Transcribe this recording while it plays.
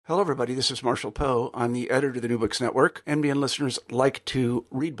Hello, everybody. This is Marshall Poe. I'm the editor of the New Books Network. NBN listeners like to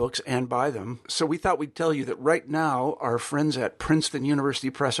read books and buy them. So we thought we'd tell you that right now, our friends at Princeton University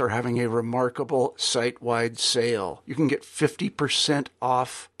Press are having a remarkable site-wide sale. You can get 50%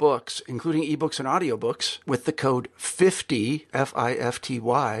 off books, including ebooks and audiobooks, with the code 50,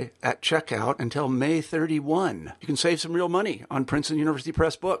 F-I-F-T-Y, at checkout until May 31. You can save some real money on Princeton University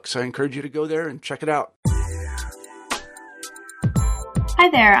Press books. I encourage you to go there and check it out. Hi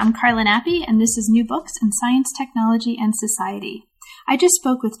there, I'm Carla Nappi, and this is New Books in Science, Technology, and Society. I just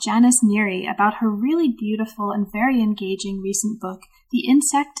spoke with Janice Neary about her really beautiful and very engaging recent book, The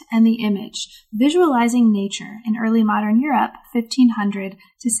Insect and the Image, Visualizing Nature in Early Modern Europe, 1500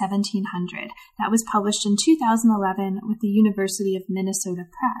 to 1700. That was published in 2011 with the University of Minnesota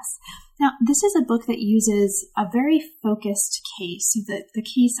Press. Now, this is a book that uses a very focused case, the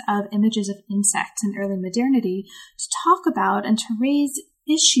case of images of insects in early modernity, to talk about and to raise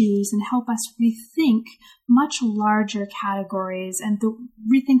issues and help us rethink much larger categories and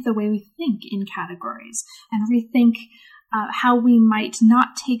rethink the way we think in categories and rethink how we might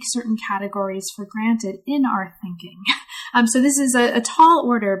not take certain categories for granted in our thinking. So this is a tall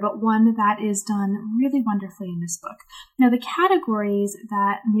order, but one that is done really wonderfully in this book. Now, the categories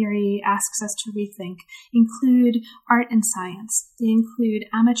that Neary asks us to rethink include art and science. They include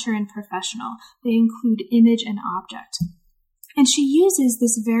amateur and professional. They include image and object. And she uses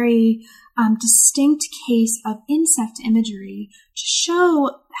this very distinct case of insect imagery to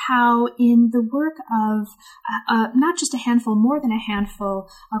show how in the work of not just a handful, more than a handful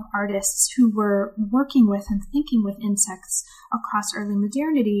of artists who were working with and thinking with insects across early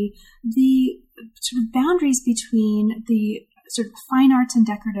modernity, the sort of boundaries between the sort of fine arts and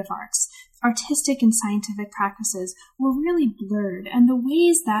decorative arts, artistic and scientific practices were really blurred, and the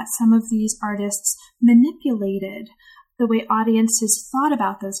ways that some of these artists manipulated the way audiences thought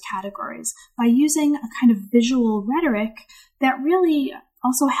about those categories by using a kind of visual rhetoric that really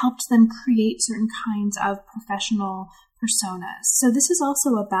also helped them create certain kinds of professional personas. So this is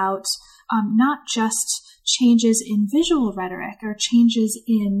also about not just changes in visual rhetoric or changes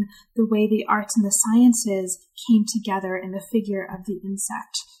in the way the arts and the sciences came together in the figure of the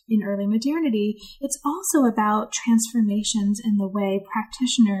insect in early modernity. It's also about transformations in the way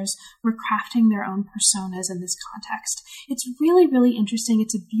practitioners were crafting their own personas in this context. It's really, really interesting.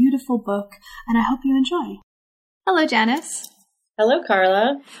 It's a beautiful book, and I hope you enjoy. Hello, Janice. Hello,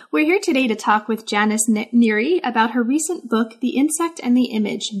 Carla. We're here today to talk with Janice Neary about her recent book, The Insect and the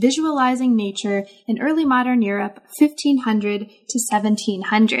Image, Visualizing Nature in Early Modern Europe, 1500 to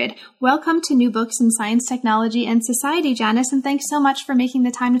 1700. Welcome to New Books in Science, Technology, and Society, Janice, and thanks so much for making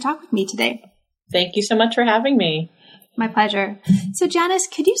the time to talk with me today. Thank you so much for having me. My pleasure. So, Janice,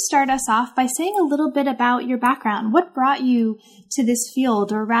 could you start us off by saying a little bit about your background? What brought you to this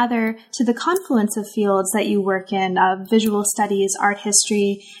field, or rather to the confluence of fields that you work in, visual studies, art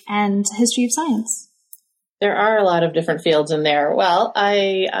history, and history of science? There are a lot of different fields in there. Well,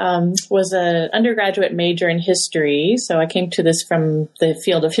 I was an undergraduate major in history, so I came to this from the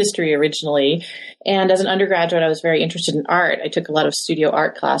field of history originally. And as an undergraduate, I was very interested in art. I took a lot of studio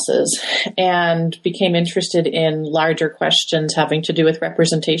art classes and became interested in larger questions having to do with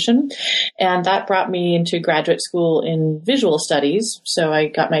representation. And that brought me into graduate school in visual studies. So I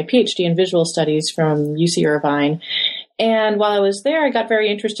got my PhD in visual studies from UC Irvine. And while I was there, I got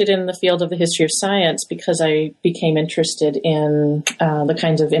very interested in the field of the history of science because I became interested in the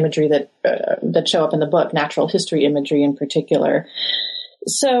kinds of imagery that show up in the book, natural history imagery in particular.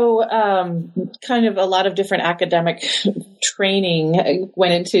 So kind of a lot of different academic training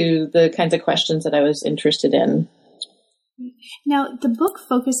went into the kinds of questions that I was interested in. Now, the book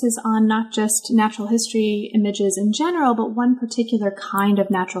focuses on not just natural history images in general, but one particular kind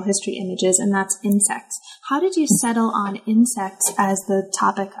of natural history images, and that's insects. How did you settle on insects as the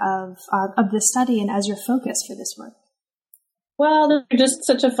topic of the study and as your focus for this work? Well, just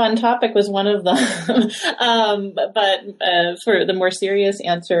such a fun topic was one of them. But for the more serious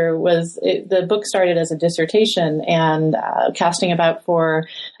answer was the book started as a dissertation, and casting about for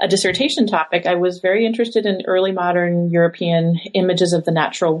a dissertation topic, I was very interested in early modern European images of the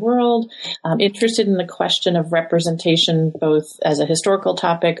natural world, interested in the question of representation, both as a historical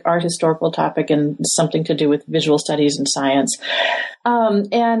topic, art historical topic, and something to do with visual studies and science.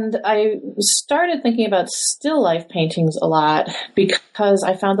 And I started thinking about still life paintings a lot because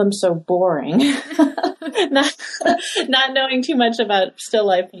I found them so boring, not knowing too much about still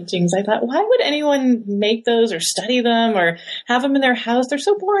life paintings, I thought, why would anyone make those or study them or have them in their house? They're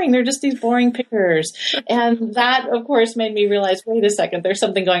so boring. They're just these boring pictures. And that, of course, made me realize, wait a second, there's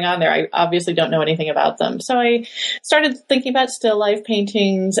something going on there. I obviously don't know anything about them. So I started thinking about still life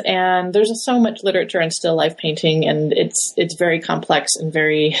paintings, and there's so much literature on still life painting, and it's very complex and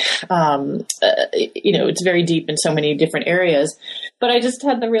very, it's very deep in so many different areas. But I just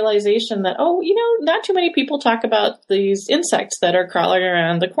had the realization that, not too many people talk about these insects that are crawling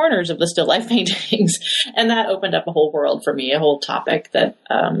around the corners of the still life paintings. And that opened up a whole world for me, a whole topic that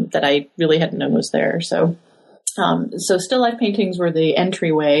I really hadn't known was there. So still life paintings were the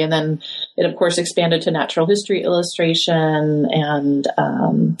entryway. And then it, of course, expanded to natural history illustration and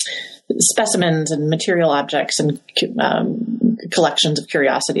specimens and material objects and collections of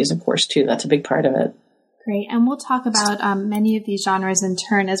curiosities, of course, too. That's a big part of it. Great. And we'll talk about many of these genres in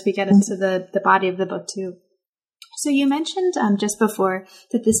turn as we get into the body of the book, too. So you mentioned just before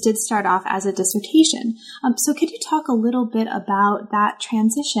that this did start off as a dissertation. So could you talk a little bit about that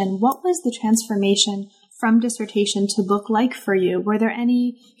transition? What was the transformation from dissertation to book like for you? Were there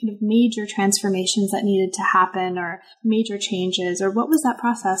any kind of major transformations that needed to happen or major changes, or what was that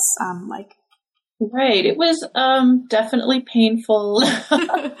process like? Right. It was definitely painful.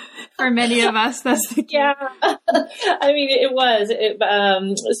 For many of us, that's the key. Yeah. I mean, it was.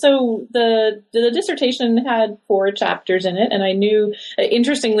 So the dissertation had 4 chapters in it, and I knew,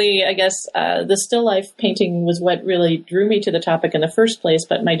 interestingly, I guess, the still life painting was what really drew me to the topic in the first place,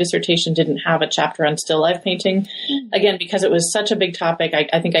 but my dissertation didn't have a chapter on still life painting. Again, because it was such a big topic,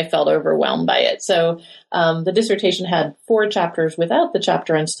 I think I felt overwhelmed by it. So the dissertation had 4 chapters without the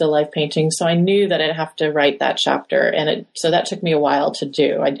chapter on still life painting, so I knew that I'd have to write that chapter, and so that took me a while to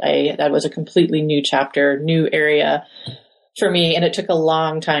do. That was a completely new chapter, new area for me, and it took a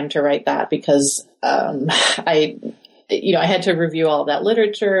long time to write that because I had to review all of that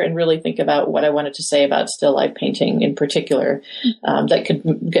literature and really think about what I wanted to say about still life painting in particular, that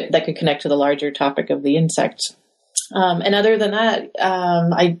could connect to the larger topic of the insects. And other than that,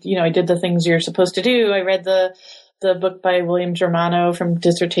 I did the things you're supposed to do. I read the book by William Germano, From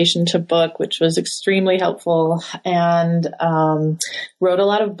Dissertation to Book, which was extremely helpful, and wrote a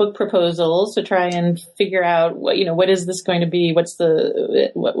lot of book proposals to try and figure out what is this going to be?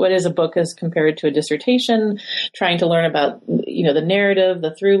 What is a book as compared to a dissertation? Trying to learn about the narrative,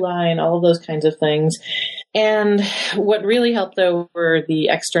 the through line, all of those kinds of things. And what really helped, though, were the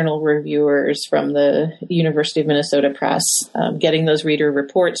external reviewers from the University of Minnesota Press, getting those reader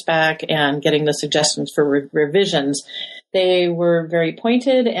reports back and getting the suggestions for revisions. They were very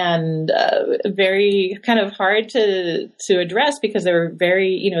pointed and very kind of hard to address because they were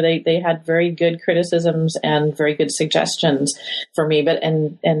very, they had very good criticisms and very good suggestions for me,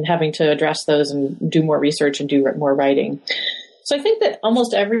 and having to address those and do more research and do more writing. So I think that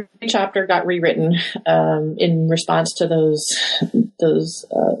almost every chapter got rewritten in response to the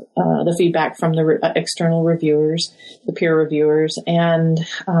feedback from the external reviewers, the peer reviewers, and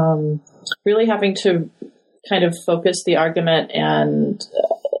really having to kind of focus the argument and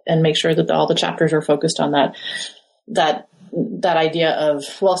make sure that all the chapters are focused on that idea of,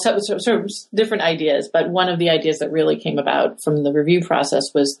 sort of different ideas, but one of the ideas that really came about from the review process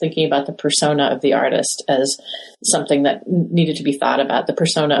was thinking about the persona of the artist as something that needed to be thought about, the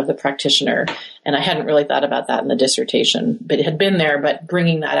persona of the practitioner. And I hadn't really thought about that in the dissertation, but it had been there, but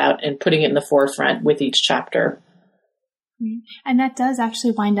bringing that out and putting it in the forefront with each chapter. And that does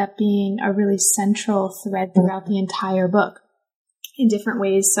actually wind up being a really central thread throughout the entire book in different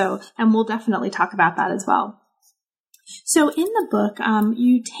ways. And we'll definitely talk about that as well. So in the book,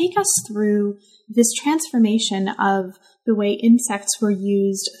 you take us through this transformation of the way insects were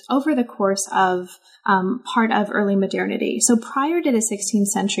used over the course of part of early modernity. So prior to the 16th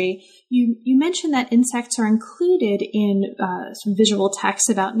century, you mentioned that insects are included in some visual texts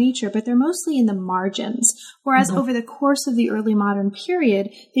about nature, but they're mostly in the margins. Whereas over the course of the early modern period,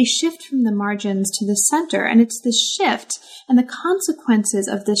 they shift from the margins to the center. And it's this shift and the consequences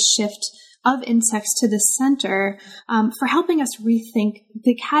of this shift of insects to the center for helping us rethink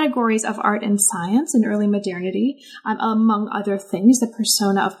the categories of art and science in early modernity, among other things, the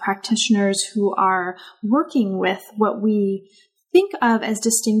persona of practitioners who are working with what we think of as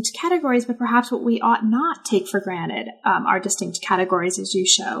distinct categories, but perhaps what we ought not take for granted are distinct categories, as you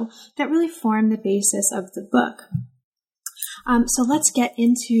show, that really form the basis of the book. So let's get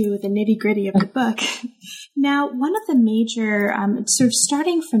into the nitty-gritty of the book. Now, one of the major, sort of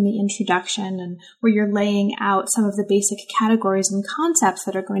starting from the introduction and where you're laying out some of the basic categories and concepts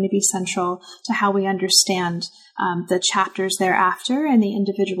that are going to be central to how we understand the chapters thereafter and the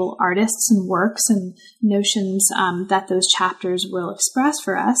individual artists and works and notions that those chapters will express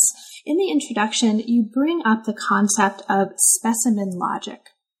for us. In the introduction, you bring up the concept of specimen logic.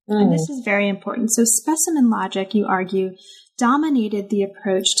 And this is very important. So specimen logic, you argue, dominated the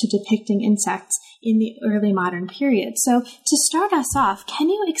approach to depicting insects in the early modern period. So to start us off, can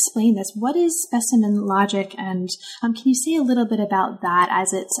you explain this? What is specimen logic, and can you say a little bit about that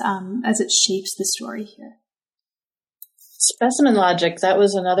as it shapes the story here? Specimen logic, that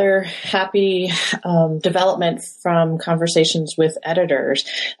was another happy development from conversations with editors.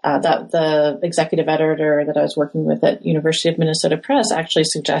 That the executive editor that I was working with at University of Minnesota Press actually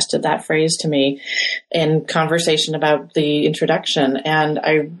suggested that phrase to me in conversation about the introduction, and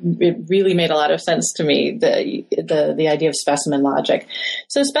it really made a lot of sense to me, the idea of specimen logic.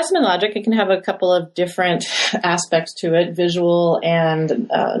 So specimen logic, it can have a couple of different aspects to it, visual and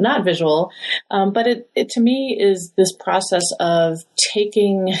not visual, but it to me is this process of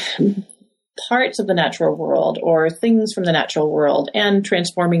taking parts of the natural world or things from the natural world and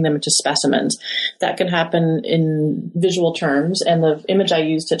transforming them into specimens. That can happen in visual terms, and the image I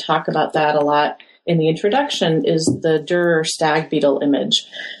use to talk about that a lot in the introduction is the Dürer stag beetle image.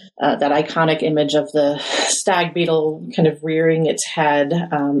 That iconic image of the stag beetle kind of rearing its head.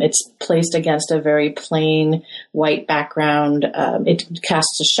 It's placed against a very plain white background. It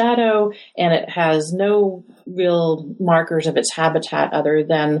casts a shadow, and it has no real markers of its habitat other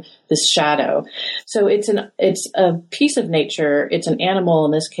than this shadow. So it's a piece of nature. It's an animal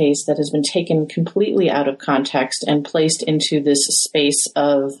in this case that has been taken completely out of context and placed into this space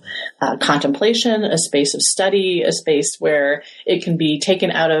of contemplation, a space of study, a space where it can be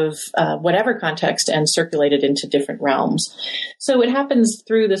taken out of whatever context and circulated into different realms. So it happens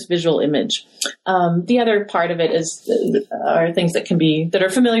through this visual image. The other part of it are things that are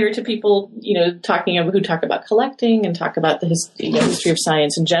familiar to people, who talk about collecting and talk about the history of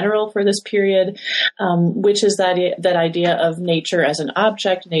science in general for this period, which is that idea of nature as an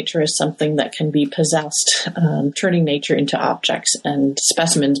object, nature as something that can be possessed, turning nature into objects, and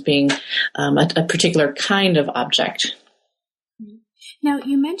specimens being a particular kind of object. Now,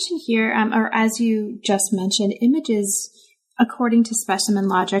 you mentioned here, or as you just mentioned, images, according to specimen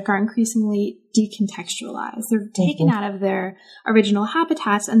logic, are increasingly decontextualized. They're taken out of their original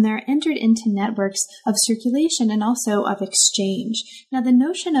habitats, and they're entered into networks of circulation and also of exchange. Now, the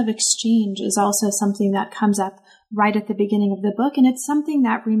notion of exchange is also something that comes up right at the beginning of the book, and it's something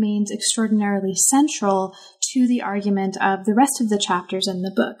that remains extraordinarily central to the argument of the rest of the chapters in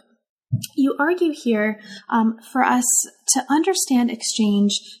the book. You argue here for us to understand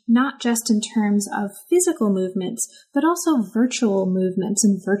exchange not just in terms of physical movements, but also virtual movements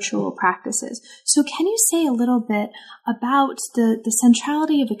and virtual practices. So can you say a little bit about the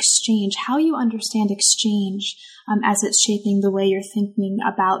centrality of exchange, how you understand exchange as it's shaping the way you're thinking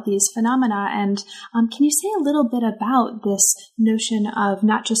about these phenomena? And can you say a little bit about this notion of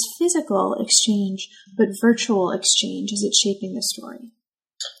not just physical exchange, but virtual exchange as it's shaping the story?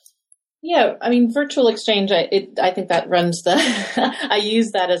 Yeah, I mean, virtual exchange, I think that runs I use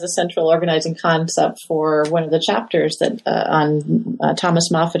that as a central organizing concept for one of the chapters that on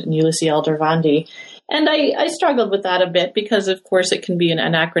Thomas Moffat and Ulysses Aldrovandi. And I struggled with that a bit because, of course, it can be an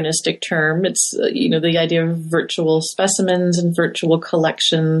anachronistic term. It's, the idea of virtual specimens and virtual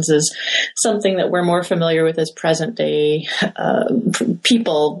collections is something that we're more familiar with as present day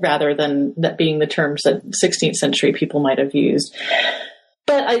people rather than that being the terms that 16th century people might have used.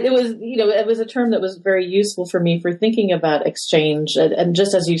 But it was a term that was very useful for me for thinking about exchange. And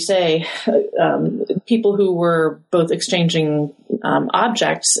just as you say, people who were both exchanging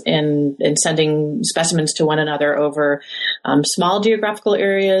objects and sending specimens to one another over small geographical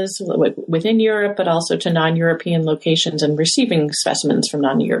areas within Europe, but also to non-European locations and receiving specimens from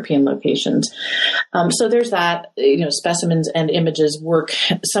non-European locations. So there's that, specimens and images work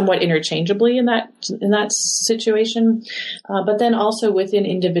somewhat interchangeably in that situation. But then also within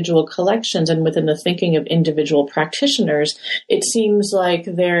individual collections and within the thinking of individual practitioners, it seems like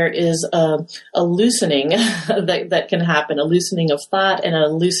there is a loosening that can happen, a loosening of thought and a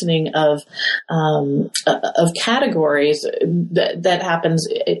loosening of categories that happens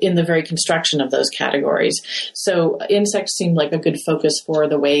in the very construction of those categories. So insects seem like a good focus for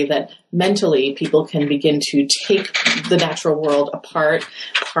the way that mentally people can begin to take the natural world apart,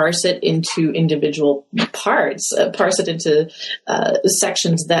 parse it into individual parts, parse it into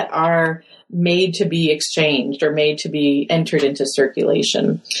sections that are made to be exchanged or made to be entered into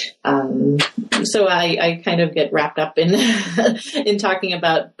circulation. So I kind of get wrapped up in in talking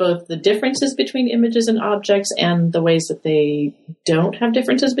about both the differences between images and objects and the ways that they don't have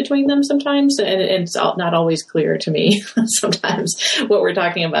differences between them sometimes. And it's not always clear to me sometimes what we're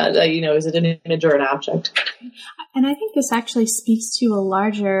talking about. Is it an image or an object? And I think this actually speaks to a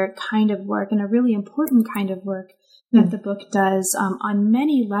larger kind of work and a really important kind of work that the book does on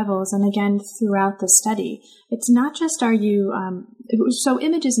many levels, and again, throughout the study. It's not just so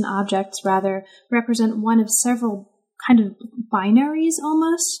images and objects, rather, represent one of several kind of binaries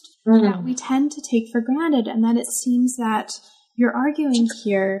almost that we tend to take for granted, and that it seems that you're arguing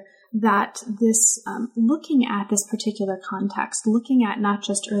here that this, looking at this particular context, looking at not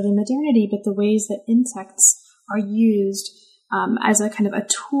just early modernity, but the ways that insects are used as a kind of a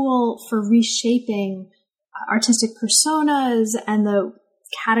tool for reshaping artistic personas and the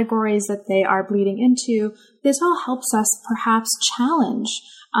categories that they are bleeding into, this all helps us perhaps challenge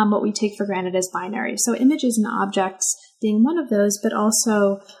what we take for granted as binary. So images and objects being one of those, but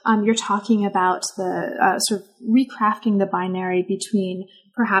also you're talking about the sort of recrafting the binary between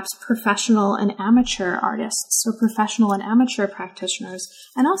perhaps professional and amateur artists or professional and amateur practitioners,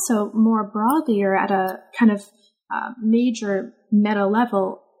 and also more broadly or at a kind of major meta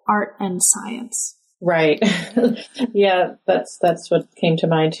level, art and science. Right. Yeah, that's what came to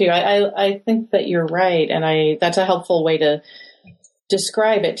mind too. I think that you're right, and that's a helpful way to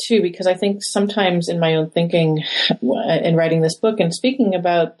describe it too, because I think sometimes in my own thinking in writing this book and speaking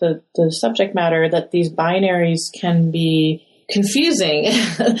about the subject matter, that these binaries can be confusing.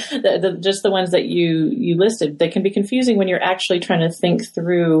 Just the ones that you listed, they can be confusing when you're actually trying to think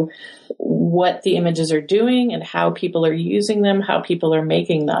through what the images are doing and how people are using them, how people are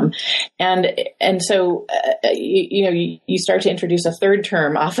making them. And so, you start to introduce a third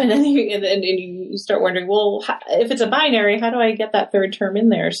term often, and you start wondering, well, if it's a binary, how do I get that third term in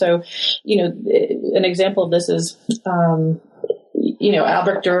there? So, an example of this is,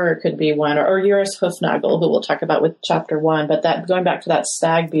 Albrecht Dürer could be one, or Joris Hufnagel, who we'll talk about with chapter 1, but that going back to that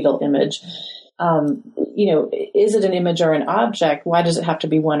stag beetle image, is it an image or an object? Why does it have to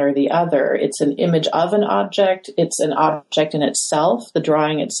be one or the other? It's an image of an object. It's an object in itself. The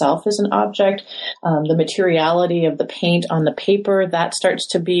drawing itself is an object. The materiality of the paint on the paper, that starts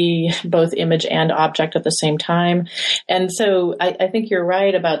to be both image and object at the same time. And so I think you're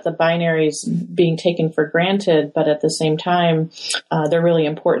right about the binaries being taken for granted, but at the same time, they're really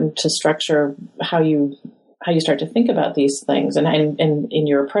important to structure how you start to think about these things and in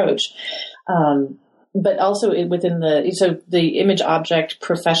your approach. But also within the image object,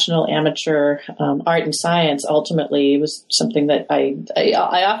 professional, amateur, art and science ultimately was something that I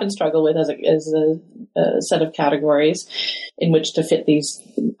often struggle with as a set of categories in which to fit these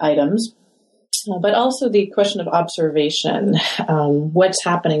items. But also the question of observation, what's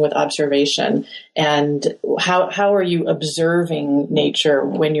happening with observation, and how are you observing nature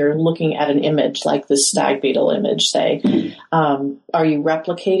when you're looking at an image like this stag beetle image, say? Are you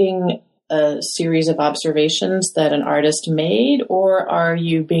replicating a series of observations that an artist made, or are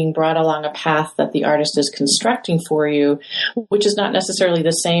you being brought along a path that the artist is constructing for you, which is not necessarily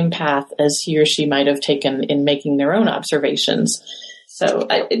the same path as he or she might have taken in making their own observations? So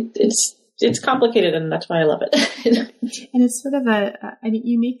it's complicated, and that's why I love it. And it's sort of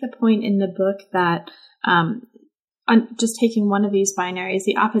you make the point in the book that just taking one of these binaries,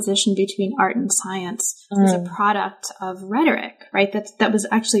 the opposition between art and science is a product of rhetoric, right? That was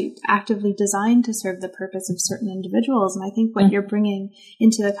actually actively designed to serve the purpose of certain individuals. And I think what you're bringing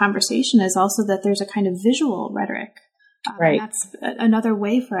into the conversation is also that there's a kind of visual rhetoric. Right. That's another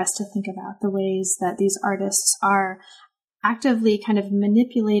way for us to think about the ways that these artists are actively kind of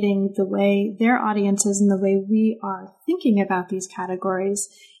manipulating the way their audiences and the way we are thinking about these categories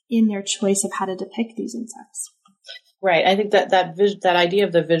in their choice of how to depict these insects. Right. I think that idea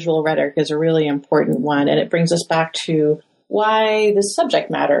of the visual rhetoric is a really important one, and it brings us back to why the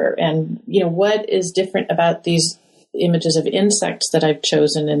subject matter and, what is different about these images of insects that I've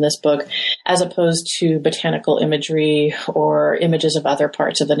chosen in this book, as opposed to botanical imagery or images of other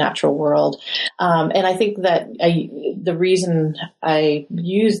parts of the natural world. And I think that the reason I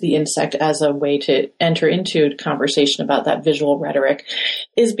use the insect as a way to enter into a conversation about that visual rhetoric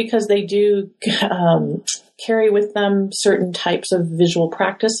is because they do carry with them certain types of visual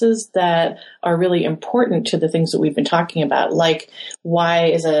practices that are really important to the things that we've been talking about, like why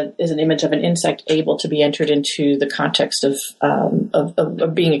is an image of an insect able to be entered into the context of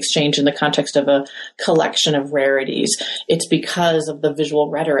being exchanged in the context of a collection of rarities. It's because of the visual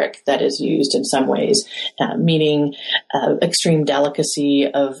rhetoric that is used in some ways, meaning extreme delicacy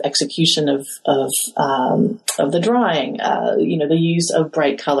of execution of the drawing, the use of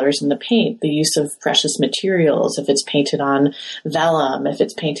bright colors in the paint, the use of precious materials, if it's painted on vellum, if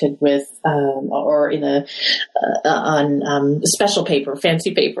it's painted with or in on special paper,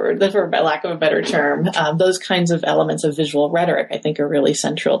 fancy paper, for lack of a better term. Those kinds of elements of visual rhetoric, I think, are really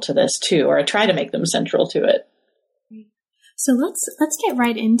central to this too, or I try to make them central to it. So let's get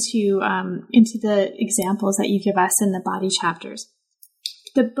right into the examples that you give us in the body chapters.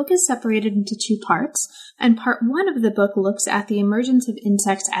 The book is separated into two parts, and part one of the book looks at the emergence of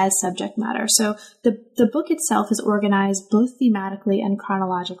insects as subject matter. So the book itself is organized both thematically and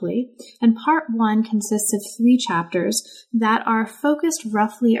chronologically, and part one consists of 3 chapters that are focused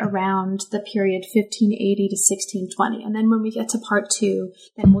roughly around the period 1580 to 1620. And then when we get to part 2,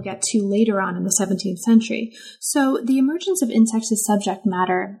 then we'll get to later on in the 17th century. So the emergence of insects as subject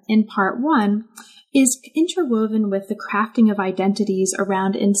matter in part 1 is interwoven with the crafting of identities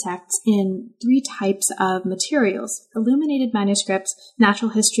around insects in 3 types of materials: illuminated manuscripts,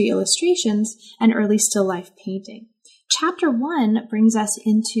 natural history illustrations, and early still life painting. Chapter 1 brings us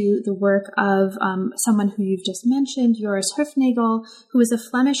into the work of someone who you've just mentioned, Joris Hoefnagel, who is a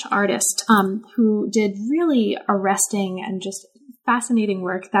Flemish artist who did really arresting and just fascinating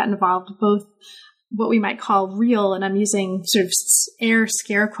work that involved both what we might call real, and I'm using sort of air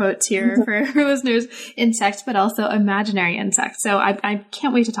scare quotes here for listeners, insects, but also imaginary insects. So I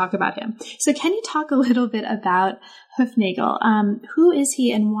can't wait to talk about him. So can you talk a little bit about Hoefnagel? Who is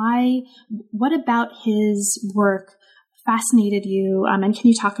he, and why? What about his work fascinated you? And can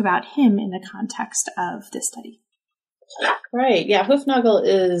you talk about him in the context of this study? Right. Yeah. Hoefnagel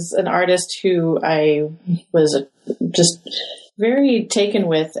is an artist who I was just very taken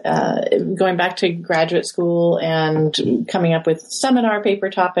with, going back to graduate school and coming up with seminar paper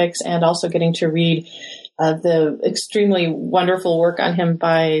topics, and also getting to read the extremely wonderful work on him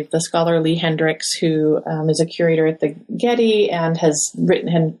by the scholar Lee Hendricks, who is a curator at the Getty and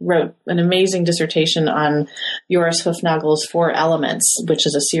wrote an amazing dissertation on Joris Hoefnagel's 4 Elements, which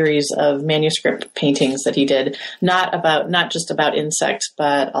is a series of manuscript paintings that he did, not just about insects,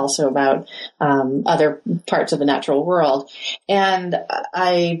 but also about other parts of the natural world. And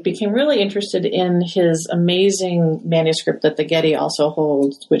I became really interested in his amazing manuscript that the Getty also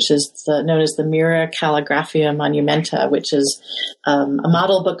holds, which is known as the Mira Calligraphia Monumenta, which is a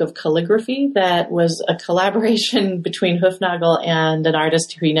model book of calligraphy that was a collaboration between Hoefnagel and an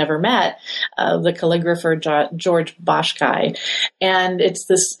artist who he never met, the calligrapher George Boschkai. And it's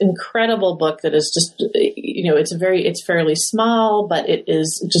this incredible book that is just, it's fairly small, but it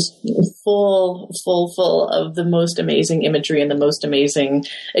is just full of the most amazing imagery and the most amazing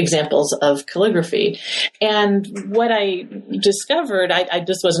examples of calligraphy. And what I discovered,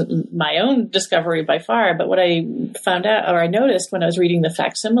 this wasn't my own discovery by far, but what I found out, or I noticed when I was reading the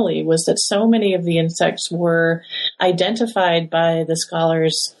facsimile, was that so many of the insects were identified by the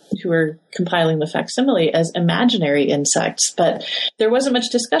scholars who were compiling the facsimile as imaginary insects, but there wasn't much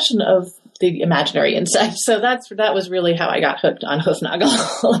discussion of the imaginary insects. So that was really how I got hooked on Hoefnagel,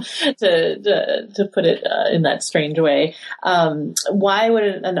 to put it in that strange way. Why would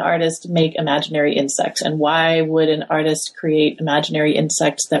an artist make imaginary insects, and why would an artist create imaginary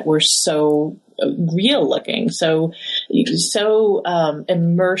insects that were so real looking, so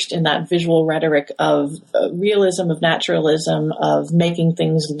immersed in that visual rhetoric of realism, of naturalism, of making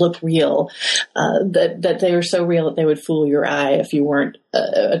things look real, that they were so real that they would fool your eye if you weren't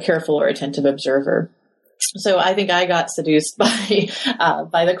a careful or attentive observer. So I think I got seduced by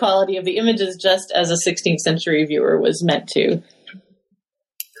the quality of the images, just as a 16th century viewer was meant to.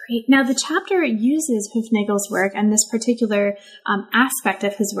 Great. Now, the chapter uses Hoefnagel's work and this particular aspect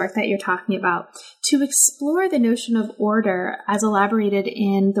of his work that you're talking about to explore the notion of order as elaborated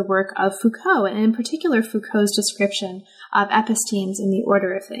in the work of Foucault, and in particular Foucault's description of epistemes in the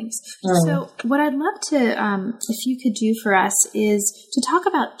order of things. So what I'd love to, if you could do for us, is to talk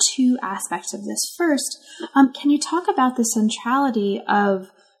about 2 aspects of this. First, can you talk about the centrality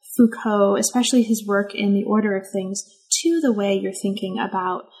of Foucault, especially his work in the order of things, to the way you're thinking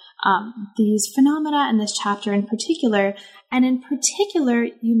about these phenomena in this chapter in particular? And in particular,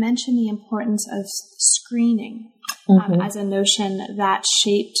 you mentioned the importance of screening as a notion that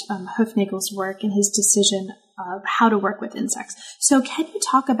shaped Hoefnagel's work and his decision of how to work with insects. So can you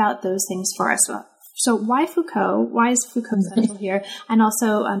talk about those things for us? So why Foucault? Why is Foucault central here? And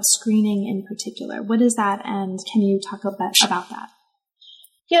also screening in particular. What is that? And can you talk a bit about that?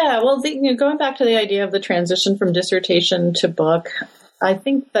 Yeah, well, going back to the idea of the transition from dissertation to book, I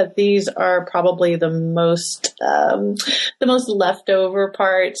think that these are probably the most leftover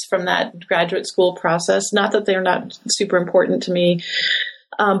parts from that graduate school process. Not that they're not super important to me.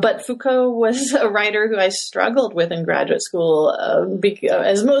 But Foucault was a writer who I struggled with in graduate school,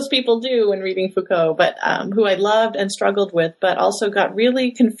 as most people do when reading Foucault, but who I loved and struggled with, but also got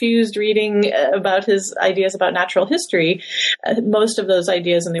really confused reading about his ideas about natural history. Most of those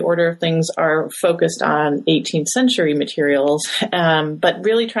ideas in the order of things are focused on 18th century materials, but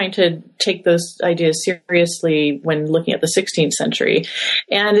really trying to take those ideas seriously when looking at the 16th century.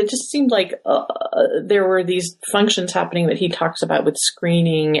 And it just seemed like there were these functions happening that he talks about with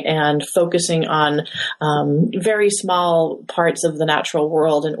screening and focusing on very small parts of the natural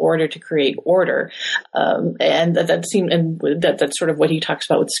world in order to create order. And that's sort of what he talks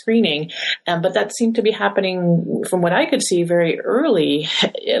about with screening. But that seemed to be happening, from what I could see, very early,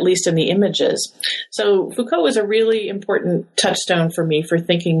 at least in the images. So Foucault was a really important touchstone for me for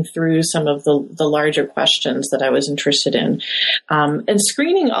thinking through some of the larger questions that I was interested in. And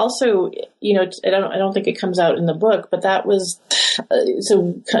screening also, I don't think it comes out in the book, but that was, so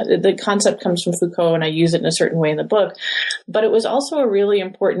the concept comes from Foucault and I use it in a certain way in the book, but it was also a really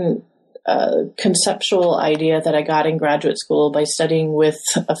important conceptual idea that I got in graduate school by studying with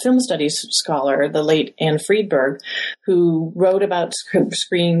a film studies scholar, the late Anne Friedberg, who wrote about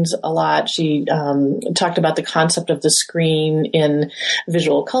screens a lot. She talked about the concept of the screen in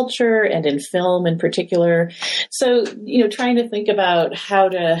visual culture and in film in particular. So, trying to think about how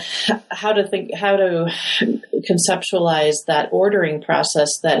to conceptualize that ordering process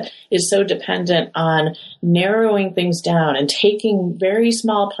that is so dependent on narrowing things down and taking very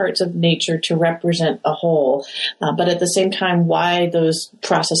small parts of nature to represent a whole, but at the same time, why those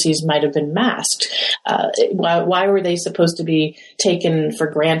processes might have been masked. Why were they supposed to be taken for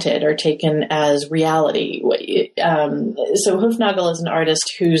granted or taken as reality? So Hoefnagel is an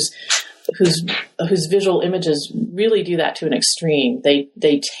artist whose visual images really do that to an extreme.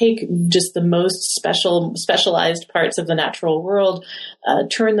 They take just the most specialized parts of the natural world,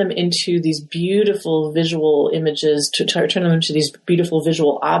 turn them into these beautiful visual images, turn them into these beautiful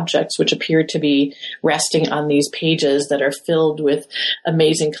visual objects, which appear to be resting on these pages that are filled with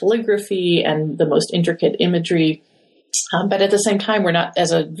amazing calligraphy and the most intricate imagery. But at the same time,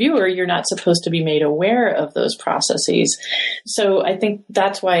 as a viewer, you're not supposed to be made aware of those processes. So I think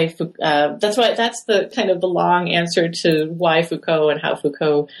that's the kind of the long answer to why Foucault and how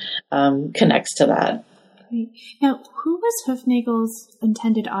Foucault connects to that. Great. Now, who was Hoefnagel's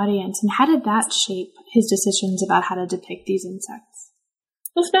intended audience, and how did that shape his decisions about how to depict these insects?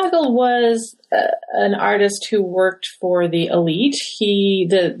 Hoefnagel was an artist who worked for the elite.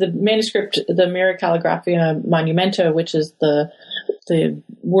 The manuscript, the Mira Calligraphia Monumenta, which is the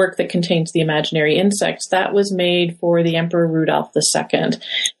work that contains the imaginary insects, that was made for the Emperor Rudolf II.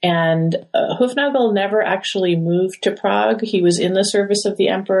 And Hoefnagel never actually moved to Prague. He was in the service of the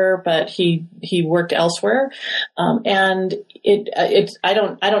emperor, but he worked elsewhere. And I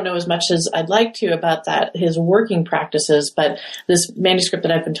don't know as much as I'd like to about his working practices, but this manuscript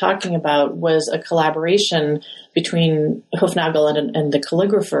that I've been talking about was a collaboration between Hoefnagel and the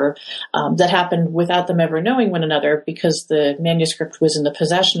calligrapher that happened without them ever knowing one another, because the manuscript was in the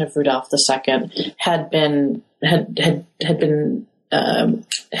possession of Rudolf II, had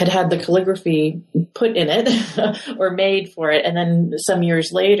the calligraphy put in it or made for it, and then some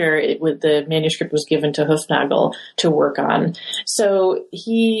years later, the manuscript was given to Hoefnagel to work on. So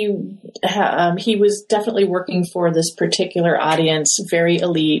he was definitely working for this particular audience, very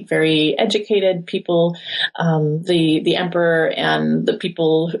elite, very educated people, the emperor and the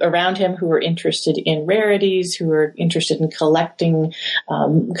people around him who were interested in rarities, who were interested in collecting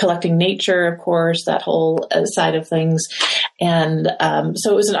nature, of course, that whole side of things. And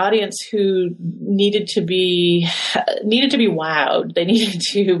so it was an audience who needed to be wowed. They needed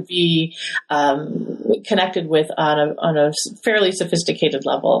to be connected with on a fairly sophisticated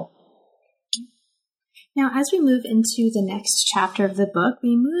level. Now, as we move into the next chapter of the book,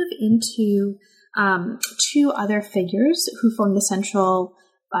 we move into two other figures who form the central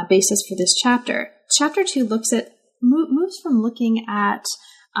basis for this chapter. Chapter 2 moves from looking at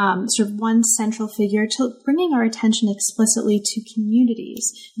sort of one central figure to bringing our attention explicitly to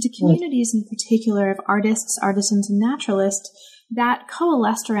communities in particular of artists, artisans, and naturalists that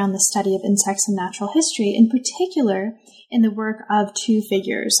coalesced around the study of insects in natural history, in particular in the work of two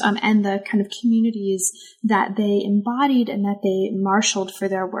figures and the kind of communities that they embodied and that they marshaled for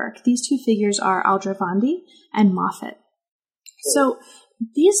their work. These two figures are Aldrovandi and Moffat. So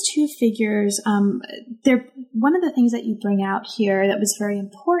these two figures, they're one of the things that you bring out here that was very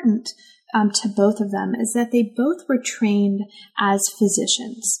important to both of them is that they both were trained as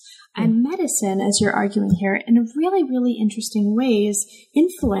physicians. And medicine, as you're arguing here, in really, really interesting ways,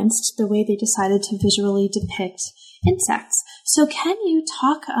 influenced the way they decided to visually depict insects. So can you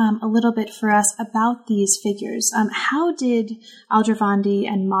talk a little bit for us about these figures? How did Aldrovandi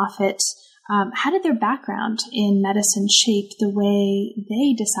and Moffat, how did their background in medicine shape the way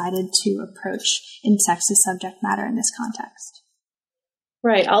they decided to approach insects as subject matter in this context?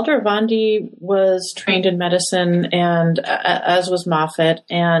 Right. Aldrovandi was trained in medicine, and as was Moffat.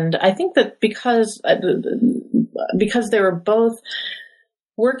 And I think that because they were both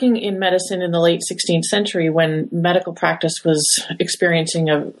working in medicine in the late 16th century, when medical practice was experiencing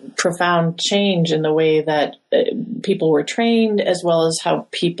a profound change in the way that people were trained, as well as how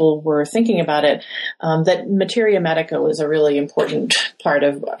people were thinking about it, that materia medica was a really important part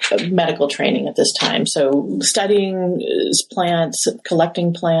of medical training at this time. So studying plants,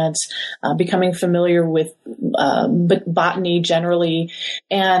 collecting plants, becoming familiar with botany generally,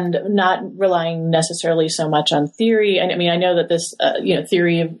 and not relying necessarily so much on theory. And I mean, I know that this,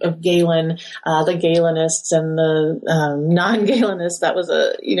 theory of Galen, the Galenists and the non-Galenists, that was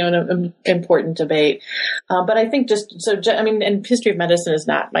an important debate. But I think and history of medicine is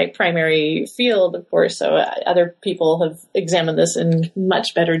not my primary field, of course, so other people have examined this in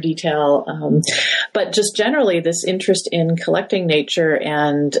much better detail. But just generally, this interest in collecting nature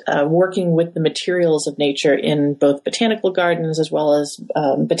and working with the materials of nature in both botanical gardens as well as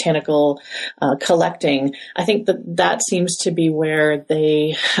botanical collecting, I think that seems to be where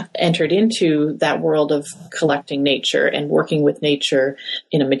they entered into that world of collecting nature and working with nature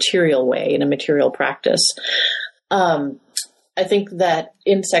in a material way, in a material practice. I think that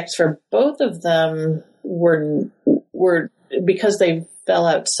insects for both of them were because they fell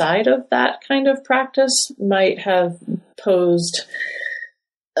outside of that kind of practice, might have posed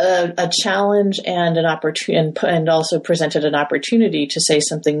a challenge and an opportunity, and also presented an opportunity to say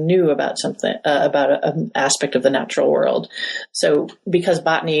something new about an aspect of the natural world. So, because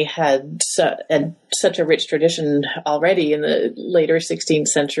botany had such a rich tradition already in the later 16th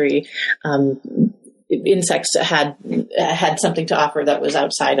century, insects had something to offer that was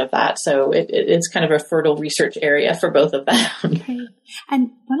outside of that. So it's kind of a fertile research area for both of them. Right.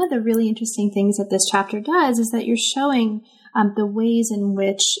 And one of the really interesting things that this chapter does is that you're showing the ways in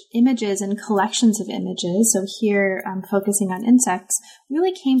which images and collections of images, so here focusing on insects,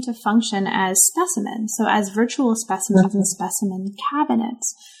 really came to function as specimens, so as virtual specimens and specimen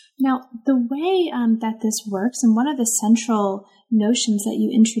cabinets. Now, the way that this works, and one of the central notions that you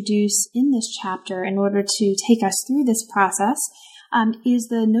introduce in this chapter in order to take us through this process, is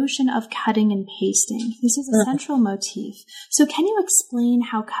the notion of cutting and pasting. This is a central motif. So can you explain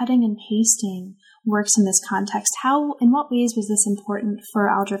how cutting and pasting works in this context? In what ways was this important for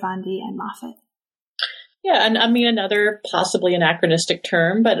Aldrovandi and Moffat? Yeah, and I mean, another possibly anachronistic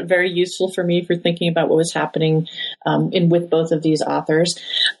term, but very useful for me for thinking about what was happening with both of these authors.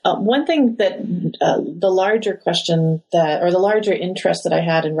 One thing that the larger question the larger interest that I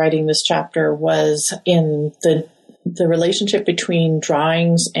had in writing this chapter was in the relationship between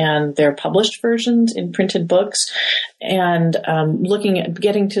drawings and their published versions in printed books, and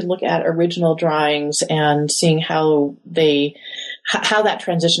getting to look at original drawings and seeing how that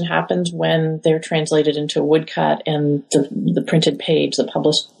transition happens when they're translated into woodcut and the printed page, the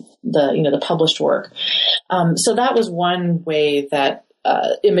published work. So that was one way that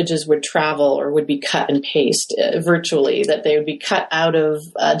images would travel or would be cut and paste virtually, that they would be cut out of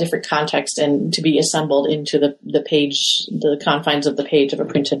different contexts and to be assembled into the page, the confines of the page of a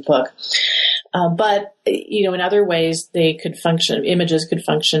printed book. But in other ways, images could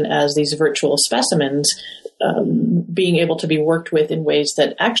function as these virtual specimens, being able to be worked with in ways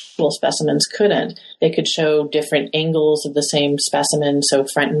that actual specimens couldn't. They could show different angles of the same specimen, so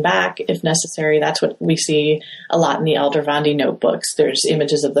front and back if necessary. That's what we see a lot in the Aldrovandi notebooks. There's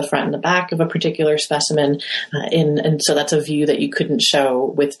images of the front and the back of a particular specimen, and so that's a view that you couldn't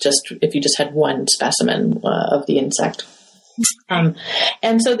show if you just had one specimen of the insect.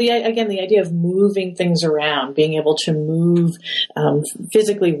 And so the idea of moving things around, being able to move,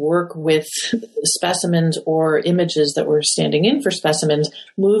 physically work with specimens or images that were standing in for specimens,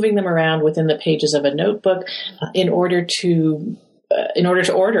 moving them around within the pages of a notebook in order to in order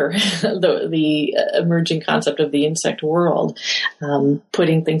to order the emerging concept of the insect world,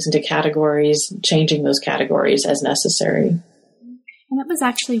 putting things into categories, changing those categories as necessary. And that was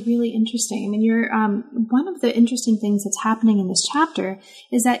actually really interesting. I mean, you're one of the interesting things that's happening in this chapter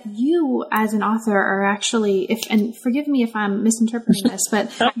is that you, as an author, are actually, and forgive me if I'm misinterpreting this,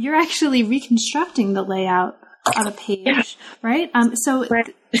 but you're actually reconstructing the layout of a page, right?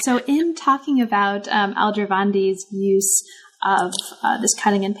 So in talking about Aldrovand's use of this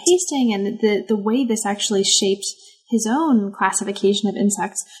cutting and pasting and the way this actually shaped his own classification of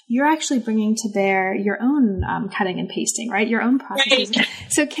insects, you're actually bringing to bear your own cutting and pasting, right? Your own processes. Right.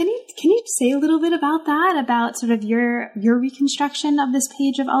 So can you say a little bit about that, about sort of your reconstruction of this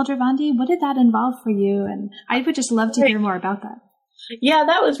page of Aldrovandi? What did that involve for you? And I would just love to hear more about that. Yeah,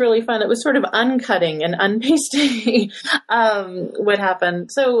 that was really fun. It was sort of uncutting and unpasting what happened.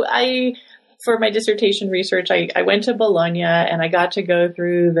 So for my dissertation research, I went to Bologna and I got to go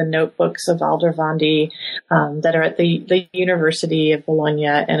through the notebooks of Aldrovandi that are at the University of Bologna.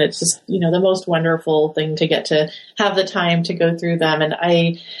 And it's just, the most wonderful thing to get to have the time to go through them. And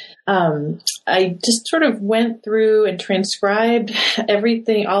I just sort of went through and transcribed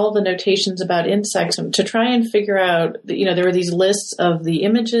everything, all of the notations about insects to try and figure out, there were these lists of the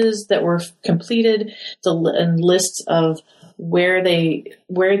images that were completed, and lists of where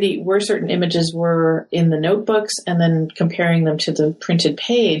certain images were in the notebooks, and then comparing them to the printed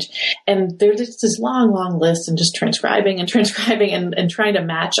page. And there's this long list, and just transcribing and trying to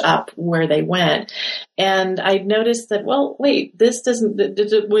match up where they went. And I noticed that, well, wait,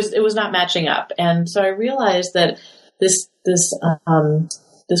 it was not matching up. And so I realized that this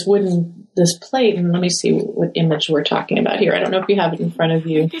plate, and let me see what image we're talking about here. I don't know if you have it in front of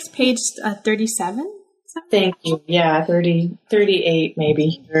you. I think it's page 37. Thank you. Yeah, 38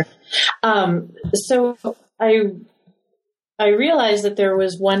 maybe. So I realized that there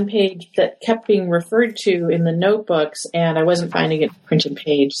was one page that kept being referred to in the notebooks, and I wasn't finding it on the printed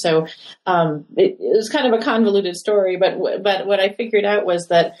page. So it was kind of a convoluted story, but what I figured out was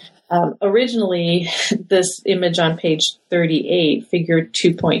that originally this image on page 38, figure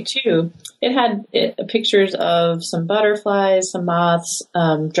 2.2, it had pictures of some butterflies, some moths,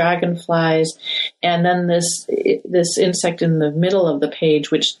 dragonflies, and then this insect in the middle of the page,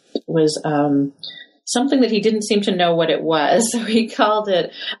 which was something that he didn't seem to know what it was. So he called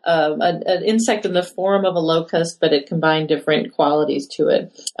it an insect in the form of a locust, but it combined different qualities to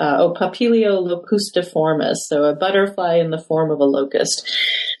it. Papilio locustiformis, so a butterfly in the form of a locust.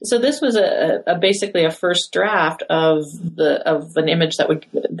 So this was basically a first draft of an image that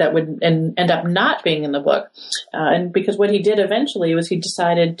would end up not being in the book. And because what he did eventually was he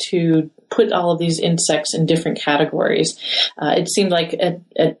decided to put all of these insects in different categories. It seemed like at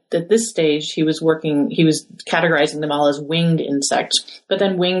this stage he was categorizing them all as winged insects, but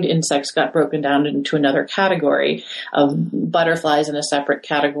then winged insects got broken down into another category of butterflies in a separate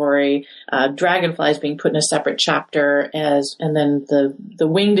category, dragonflies being put in a separate chapter, and then the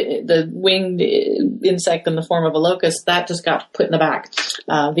winged insect in the form of a locust, that just got put in the back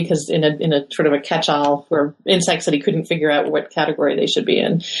because in a sort of a catch-all for insects that he couldn't figure out what category they should be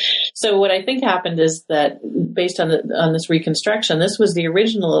in. So what I think happened is that based on this reconstruction, this was the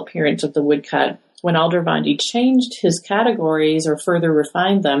original appearance of the woodcut. When Aldrovandi changed his categories or further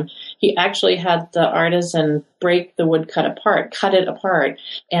refined them, he actually had the artisan break the woodcut apart, cut it apart,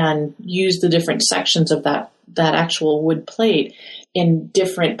 and use the different sections of that actual wood plate in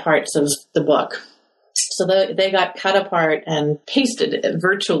different parts of the book. So they got cut apart and pasted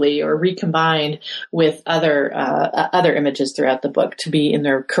virtually or recombined with other images throughout the book to be in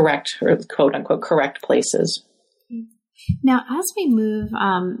their correct, or quote unquote correct places. Now, as we move,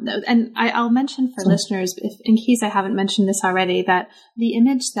 and I'll mention for listeners, in case I haven't mentioned this already, that the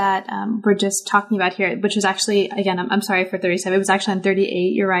image that we're just talking about here, which was actually, again, I'm sorry for 37, it was actually on 38,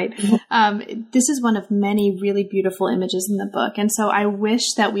 you're right. This is one of many really beautiful images in the book. And so I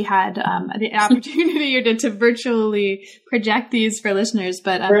wish that we had the opportunity to virtually project these for listeners,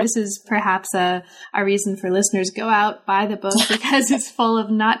 but this is perhaps a reason for listeners, go out, buy the book, because it's full of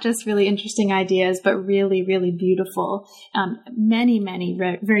not just really interesting ideas, but really, really beautiful many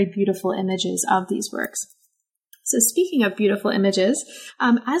very beautiful images of these works. So speaking of beautiful images,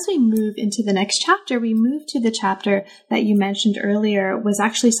 as we move into the next chapter, we move to the chapter that you mentioned earlier was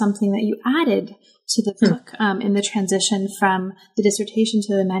actually something that you added to the book in the transition from the dissertation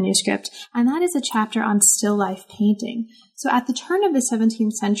to the manuscript, and that is a chapter on still life painting. So at the turn of the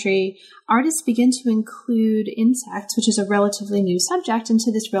 17th century, artists begin to include insects, which is a relatively new subject, into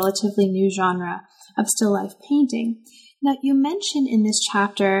this relatively new genre of still life painting. Now, you mentioned in this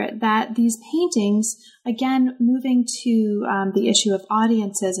chapter that these paintings, again, moving to the issue of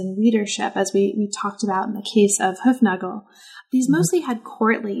audiences and readership, as we talked about in the case of Hufnagel, these mostly had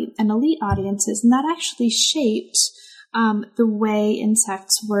courtly and elite audiences, and that actually shaped the way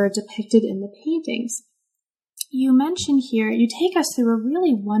insects were depicted in the paintings. You mentioned here, you take us through a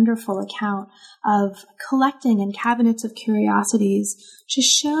really wonderful account of collecting in cabinets of curiosities to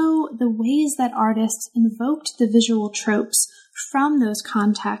show the ways that artists invoked the visual tropes from those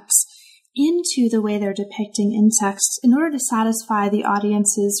contexts into the way they're depicting insects in order to satisfy the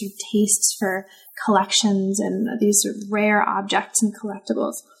audience's tastes for collections and these rare objects and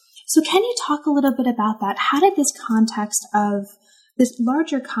collectibles. So can you talk a little bit about that? How did this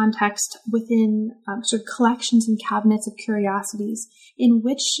larger context within sort of collections and cabinets of curiosities in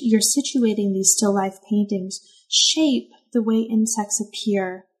which you're situating these still life paintings shape the way insects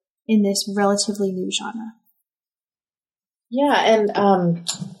appear in this relatively new genre? Yeah, and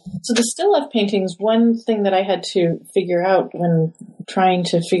so the still life paintings, one thing that I had to figure out when trying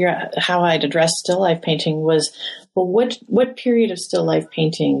to figure out how I'd address still life painting was, well, what period of still life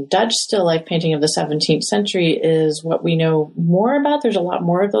painting? Dutch still life painting of the 17th century is what we know more about. There's a lot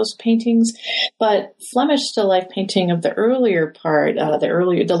more of those paintings, but Flemish still life painting of the earlier part,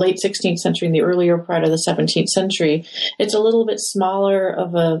 the late 16th century and the earlier part of the 17th century, it's a little bit smaller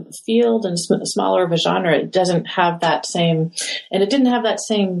of a field and smaller of a genre. It doesn't have that same, and it didn't have that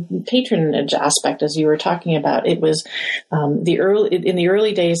same patronage aspect as you were talking about. It was in the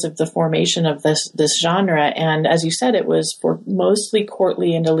early days of the formation of this genre, and as you said, it was for mostly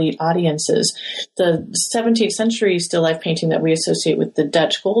courtly and elite audiences. The 17th century still life painting that we associate with the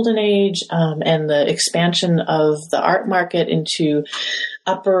Dutch Golden Age and the expansion of the art market into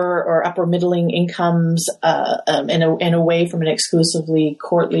upper middling incomes and away from an exclusively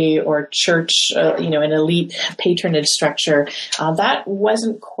courtly or church, an elite patronage structure. That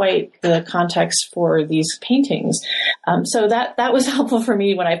wasn't quite the context for these paintings. So that was helpful for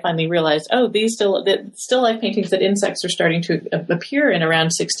me when I finally realized, these still life paintings that insects are starting to appear in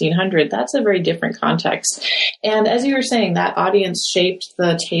around 1600, that's a very different context. And as you were saying, that audience shaped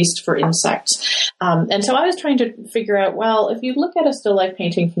the taste for insects. And so I was trying to figure out, well, if you look at a still life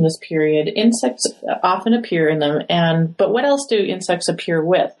painting from this period, insects often appear in them. But what else do insects appear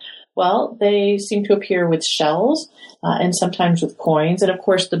with? Well, they seem to appear with shells and sometimes with coins, and of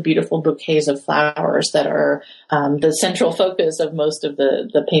course the beautiful bouquets of flowers that are the central focus of most of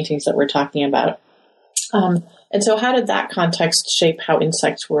the paintings that we're talking about. And so how did that context shape how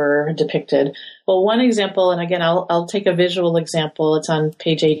insects were depicted? Well, one example, and again, I'll take a visual example. It's on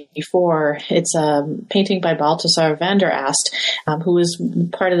page 84. It's a painting by Balthasar van der Ast, who was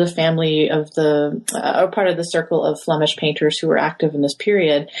part of the family of part of the circle of Flemish painters who were active in this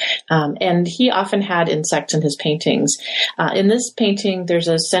period. And he often had insects in his paintings. In this painting, there's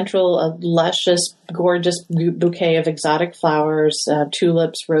a central, luscious, gorgeous bouquet of exotic flowers,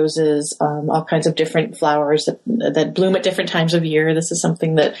 tulips, roses, all kinds of different flowers that bloom at different times of year. This is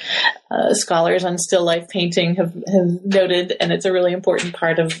something that scholars on still life painting have noted, and it's a really important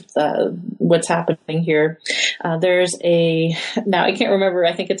part of what's happening here. Now I can't remember,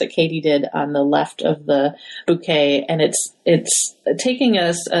 I think it's a katydid on the left of the bouquet, and it's taking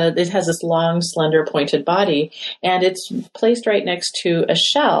us, it has this long, slender, pointed body, and it's placed right next to a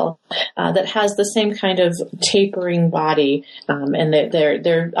shell that has the same kind of tapering body, and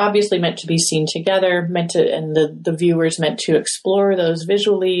they're obviously meant to be seen together, and the viewers meant to explore those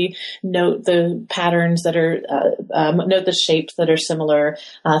visually, note the patterns that are, note the shapes that are similar,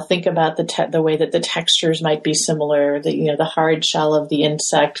 think about the way that the textures might be similar, the hard shell of the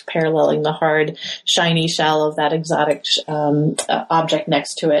insect paralleling the hard, shiny shell of that exotic object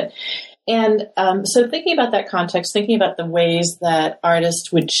next to it. And so thinking about that context, thinking about the ways that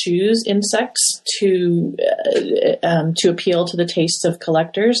artists would choose insects to appeal to the tastes of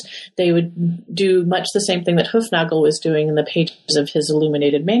collectors, they would do much the same thing that Hufnagel was doing in the pages of his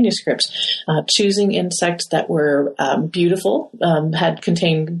illuminated manuscripts, choosing insects that were beautiful, had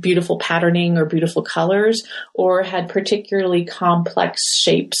contained beautiful patterning or beautiful colors, or had particularly complex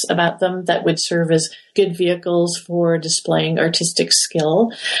shapes about them that would serve as good vehicles for displaying artistic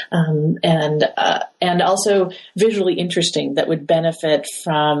skill, and also visually interesting, that would benefit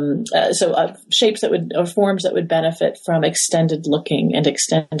from shapes or forms that would benefit from extended looking and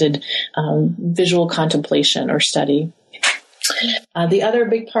extended visual contemplation or study. The other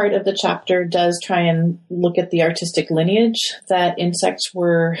big part of the chapter does try and look at the artistic lineage that insects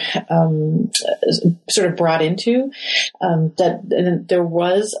were sort of brought into. That there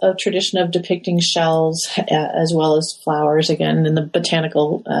was a tradition of depicting shells as well as flowers, again in the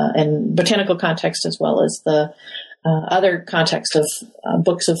botanical context, as well as the other context of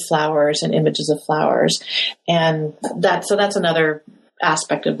books of flowers and images of flowers. And that's another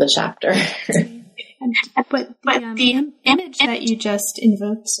aspect of the chapter. But the image that you just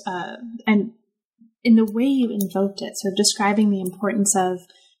invoked, and in the way you invoked it, so describing the importance of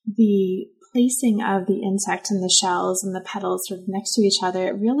the placing of the insect and the shells and the petals sort of next to each other,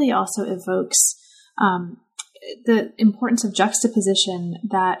 it really also evokes the importance of juxtaposition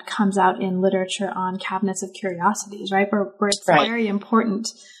that comes out in literature on cabinets of curiosities, right? Where it's very important,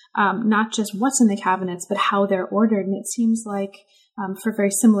 not just what's in the cabinets, but how they're ordered. And it seems like for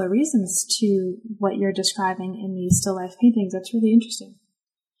very similar reasons to what you're describing in these still life paintings. That's really interesting.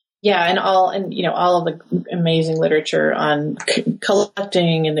 Yeah, and all of the amazing literature on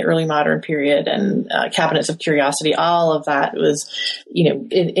collecting in the early modern period and cabinets of curiosity, all of that was,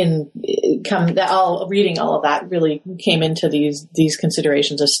 reading all of that really came into these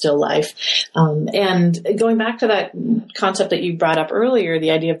considerations of still life. And going back to that concept that you brought up earlier,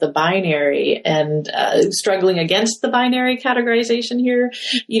 the idea of the binary and struggling against the binary categorization here,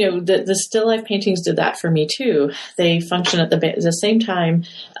 the still life paintings did that for me too. They function at the same time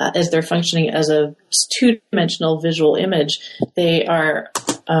as they're functioning as a two-dimensional visual image. They're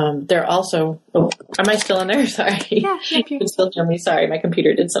also, am I still in there? Sorry. Yeah, you can still hear me. Sorry, my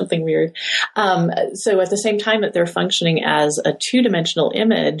computer did something weird. So at the same time that they're functioning as a two-dimensional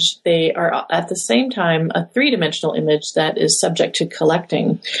image, they are at the same time a three-dimensional image that is subject to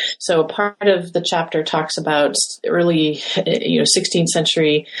collecting. So part of the chapter talks about early, 16th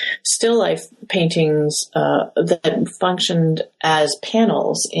century still life paintings that functioned as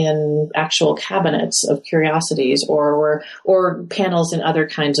panels in actual cabinets of curiosities, or panels in other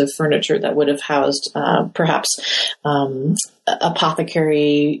kinds of furniture that would have housed perhaps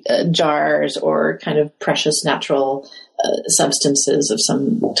apothecary jars or kind of precious natural substances of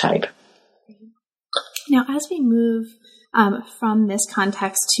some type. Now, as we move from this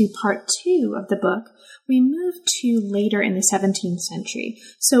context to part 2 of the book, we move to later in the 17th century.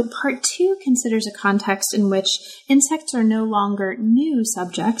 So part 2 considers a context in which insects are no longer new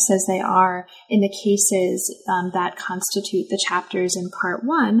subjects as they are in the cases that constitute the chapters in part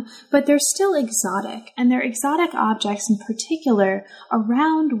 1, but they're still exotic. And they're exotic objects in particular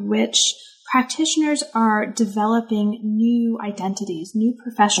around which practitioners are developing new identities, new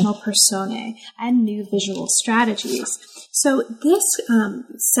professional personae, and new visual strategies. So this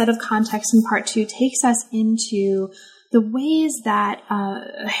set of context in part 2 takes us into the ways that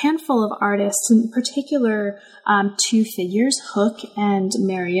a handful of artists, in particular 2 figures, Hook and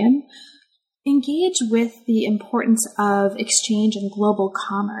Marion, engage with the importance of exchange and global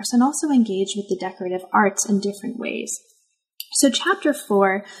commerce, and also engage with the decorative arts in different ways. So chapter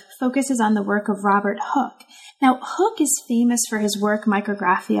 4 focuses on the work of Robert Hooke. Now, Hooke is famous for his work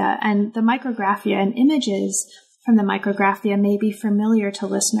Micrographia, and the Micrographia and images from the Micrographia may be familiar to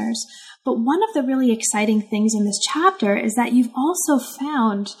listeners. But one of the really exciting things in this chapter is that you've also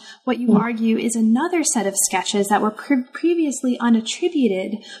found what you argue is another set of sketches that were previously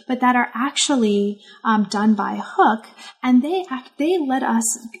unattributed, but that are actually done by Hooke, and they let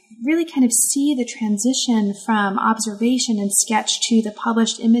us really kind of see the transition from observation and sketch to the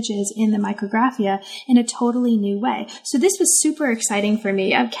published images in the Micrographia in a totally new way. So this was super exciting for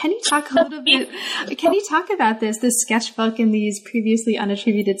me. Can you talk a little bit? Can you talk about this sketchbook and these previously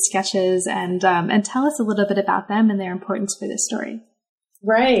unattributed sketches, and tell us a little bit about them and their importance for this story?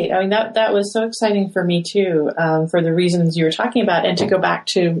 Right. I mean, that was so exciting for me too, for the reasons you were talking about. And to go back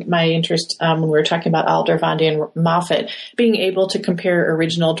to my interest when we were talking about Aldrovandi and Moffat, being able to compare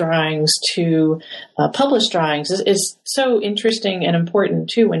original drawings to published drawings is so interesting and important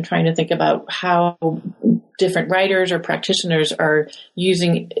too when trying to think about how different writers or practitioners are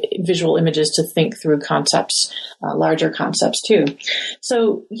using visual images to think through concepts, larger concepts too.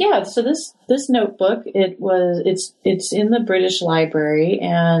 So this notebook, it's in the British Library,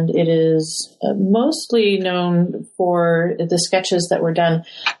 and it is mostly known for the sketches that were done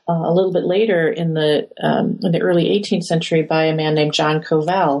a little bit later in the early 18th century by a man named John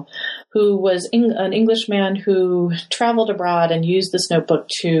Covell, who was an Englishman who traveled abroad and used this notebook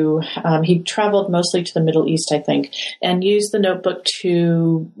to, he traveled mostly to the Middle East, I think, and used the notebook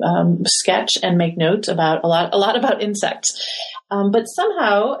to sketch and make notes about a lot about insects. But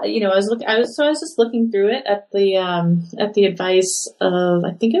somehow, I was just looking through it at the advice of,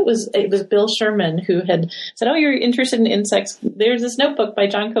 I think it was Bill Sherman, who had said, "Oh, you're interested in insects? There's this notebook by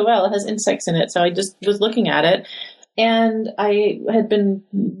John Covell. It has insects in it." So I just was looking at it. And I had been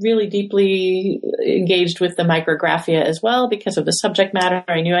really deeply engaged with the Micrographia as well because of the subject matter.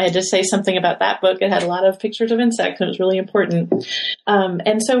 I knew I had to say something about that book. It had a lot of pictures of insects, and it was really important.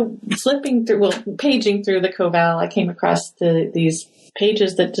 And so paging through the Coval, I came across these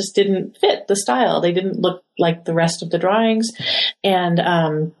pages that just didn't fit the style. They didn't look like the rest of the drawings.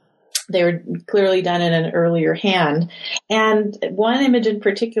 And they were clearly done in an earlier hand. And one image in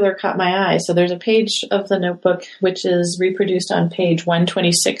particular caught my eye. So there's a page of the notebook which is reproduced on page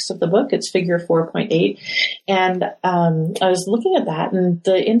 126 of the book. It's figure 4.8. And I was looking at that, and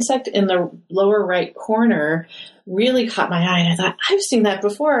the insect in the lower right corner really caught my eye. And I thought, I've seen that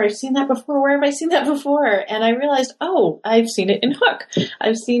before. Where have I seen that before? And I realized, I've seen it in Hook.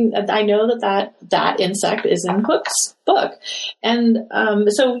 I know that insect is in Hook's book. And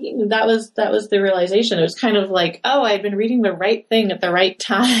so that was the realization. It was kind of like, I had been reading the right thing at the right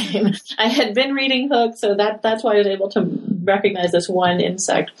time. I had been reading Hook, so that's why I was able to recognize this one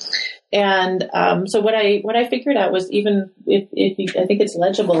insect. And so what I figured out was, even if I think it's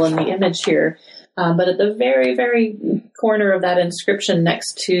legible in the image here, but at the very, very corner of that inscription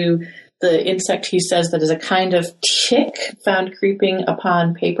next to the insect, he says that is a kind of tick found creeping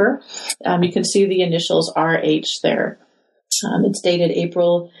upon paper. You can see the initials RH there. It's dated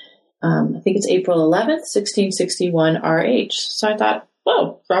April 11th, 1661 RH. So I thought,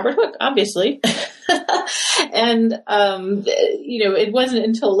 Robert Hooke, obviously. And, it wasn't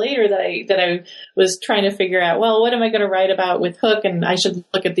until later that I was trying to figure out, what am I going to write about with Hooke? And I should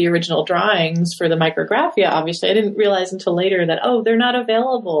look at the original drawings for the Micrographia. Obviously, I didn't realize until later that, they're not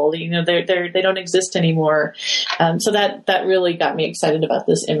available. They don't exist anymore. So that really got me excited about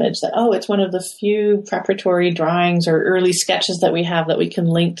this image, that, it's one of the few preparatory drawings or early sketches that we have that we can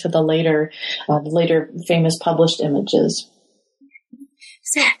link to the later famous published images.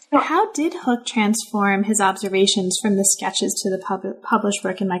 So how did Hooke transform his observations from the sketches to the published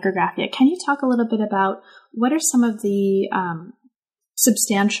work in Micrographia? Can you talk a little bit about what are some of the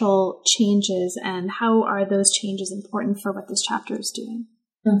substantial changes, and how are those changes important for what this chapter is doing?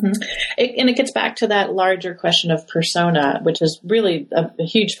 Mm-hmm. It gets back to that larger question of persona, which is really a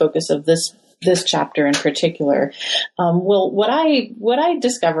huge focus of this chapter in particular. What I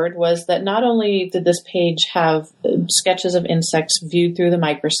discovered was that not only did this page have sketches of insects viewed through the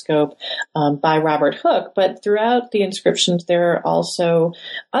microscope by Robert Hooke, but throughout the inscriptions there are also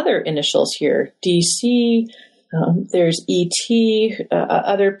other initials here. DC, there's E.T.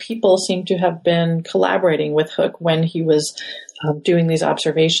 Other people seem to have been collaborating with Hooke when he was doing these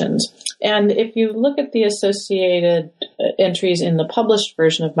observations. And if you look at the associated entries in the published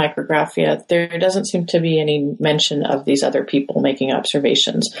version of Micrographia, there doesn't seem to be any mention of these other people making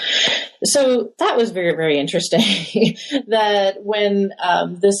observations. So that was very, very interesting that when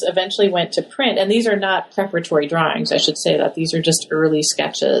this eventually went to print, and these are not preparatory drawings, I should say that these are just early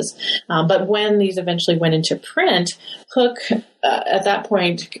sketches. But when these eventually went into print, Hooke at that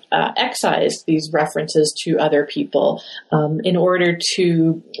point excised these references to other people in order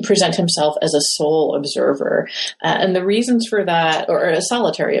to present himself as a sole observer. And the reasons for that, or a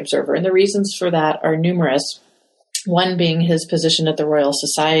solitary observer, and the reasons for that are numerous. One being his position at the Royal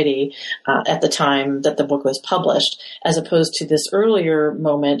Society at the time that the book was published, as opposed to this earlier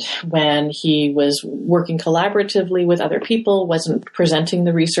moment when he was working collaboratively with other people, wasn't presenting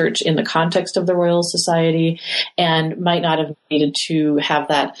the research in the context of the Royal Society, and might not have needed to have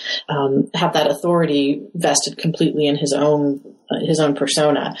that authority vested completely in his own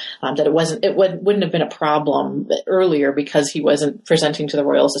persona. That it wouldn't have been a problem earlier because he wasn't presenting to the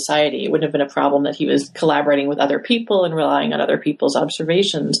Royal Society. It wouldn't have been a problem that he was collaborating with other people and relying on other people's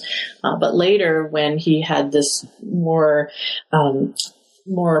observations. But later, when he had this more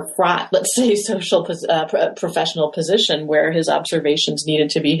fraught, let's say, social professional position where his observations needed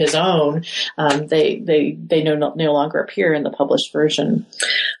to be his own, they no longer appear in the published version.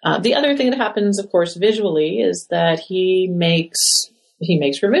 The other thing that happens, of course, visually is that he makes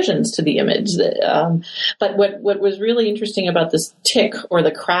revisions to the image. But what was really interesting about this tick, or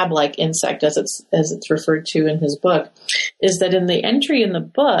the crab-like insect, as it's referred to in his book, is that in the entry in the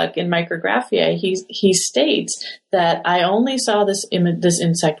book in Micrographia, he states that I only saw this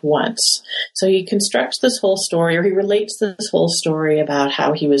insect once. So he constructs this whole story, or he relates this whole story about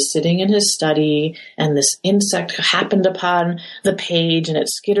how he was sitting in his study and this insect happened upon the page and it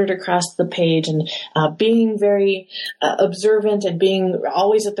skittered across the page, and being very observant and being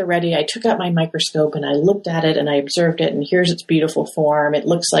always at the ready, I took out my microscope and I looked at it and I observed it, and here's its beautiful form. It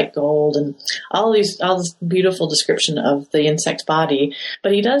looks like gold, and all this beautiful description of the insect's body.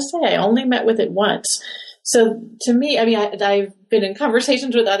 But he does say, I only met with it once. So to me, I mean, I've been in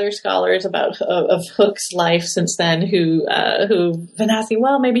conversations with other scholars about of Hooke's life since then, who've been asking,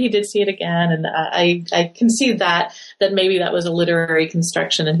 well, maybe he did see it again, and I can see that maybe that was a literary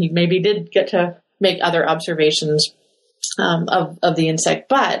construction, and he maybe did get to make other observations of the insect,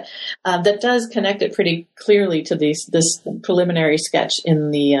 but that does connect it pretty clearly to this preliminary sketch in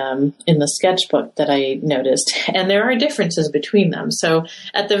the sketchbook that I noticed, and there are differences between them. So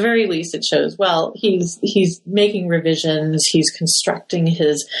at the very least, it shows, well, he's making revisions, he's constructing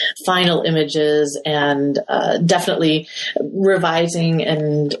his final images, and definitely revising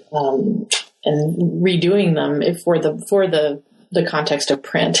and redoing them for the context of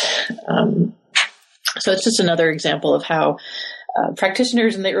print. So it's just another example of how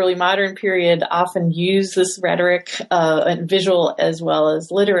practitioners in the early modern period often use this rhetoric, and visual as well as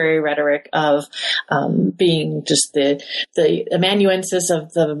literary rhetoric of being just the amanuensis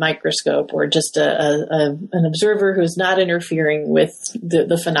of the microscope, or just an observer who's not interfering with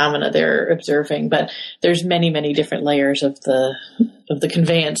the phenomena they're observing. But there's many, many different layers of the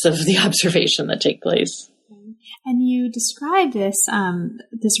conveyance of the observation that take place. And you describe this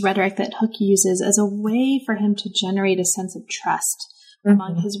rhetoric that Hooke uses as a way for him to generate a sense of trust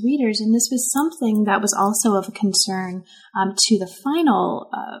among his readers. And this was something that was also of a concern to the final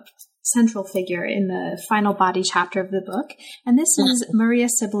central figure in the final body chapter of the book. And this is Maria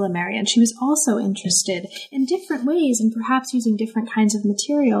Sibylla Merian. She was also interested in different ways, and perhaps using different kinds of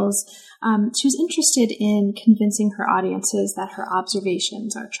materials. She was interested in convincing her audiences that her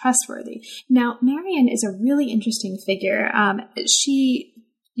observations are trustworthy. Now, Merian is a really interesting figure.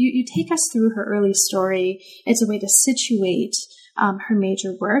 You take us through her early story. It's a way to situate her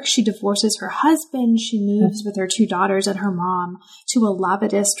major work. She divorces her husband. She moves with her 2 daughters and her mom to a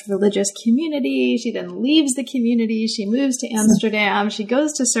Labadist religious community. She then leaves the community. She moves to Amsterdam. She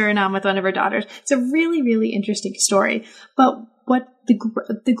goes to Suriname with one of her daughters. It's a really, really interesting story. But what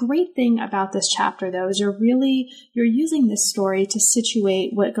the great thing about this chapter, though, is you're using this story to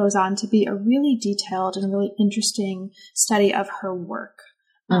situate what goes on to be a really detailed and really interesting study of her work,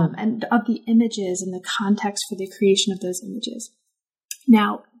 and of the images and the context for the creation of those images.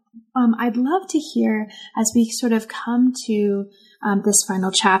 Now, I'd love to hear, as we sort of come to this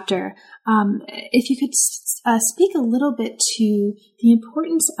final chapter, if you could speak a little bit to the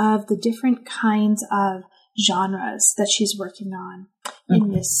importance of the different kinds of genres that she's working on in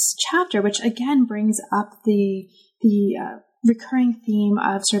this chapter, which again brings up the recurring theme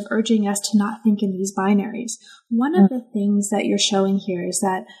of sort of urging us to not think in these binaries. One of the things that you're showing here is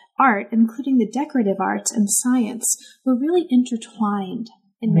that art, including the decorative arts and science, were really intertwined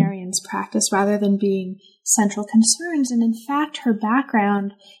in Merian's practice rather than being central concerns. And in fact, her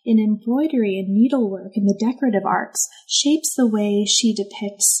background in embroidery and needlework and the decorative arts shapes the way she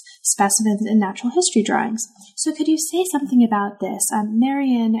depicts specimens in natural history drawings. So could you say something about this?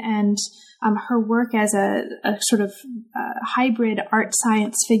 Merian and her work as a sort of hybrid art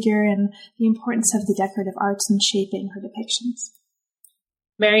science figure, and the importance of the decorative arts in shaping her depictions.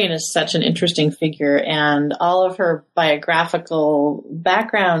 Merian is such an interesting figure, and all of her biographical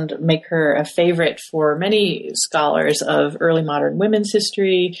background make her a favorite for many scholars of early modern women's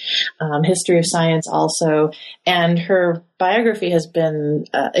history, history of science also, and her biography has been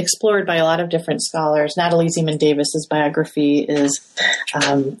explored by a lot of different scholars. Natalie Zeman Davis's biography is,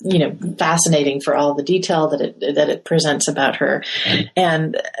 fascinating for all the detail that it presents about her.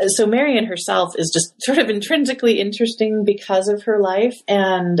 And so Merian herself is just sort of intrinsically interesting because of her life.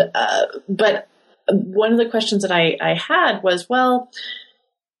 And but one of the questions that I had was,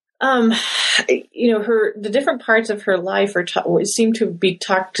 the different parts of her life seem to be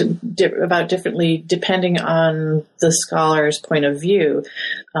talked about differently depending on the scholar's point of view.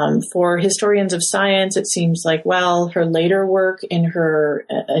 For historians of science, it seems like, her later work in her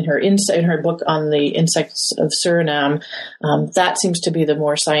book on the insects of Suriname, that seems to be the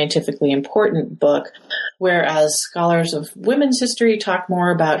more scientifically important book. Whereas scholars of women's history talk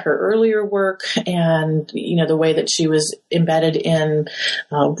more about her earlier work and, the way that she was embedded in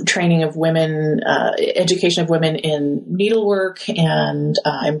training of women, education of women in needlework and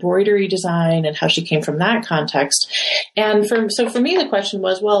embroidery design, and how she came from that context. And so for me, the question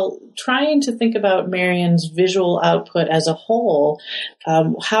was, trying to think about Merian's visual output as a whole,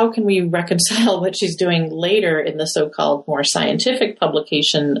 how can we reconcile what she's doing later in the so-called more scientific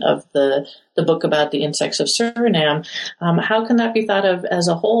publication of the book about the insects of Suriname? How can that be thought of as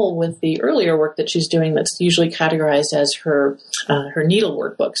a whole with the earlier work that she's doing that's usually categorized as her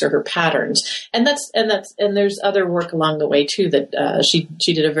needlework books or her patterns? And there's other work along the way too that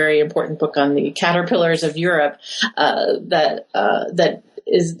she did a very important book on the caterpillars of Europe that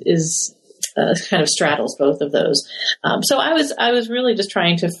is kind of straddles both of those. So I was really just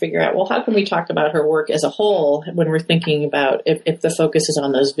trying to figure out, well, how can we talk about her work as a whole when we're thinking about if the focus is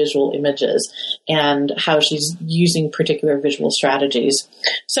on those visual images and how she's using particular visual strategies.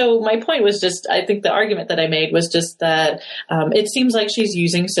 So my point was just, I think the argument that I made was just that it seems like she's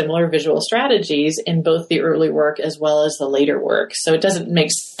using similar visual strategies in both the early work as well as the later work. So it doesn't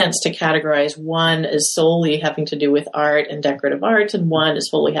make sense to categorize one as solely having to do with art and decorative arts and one as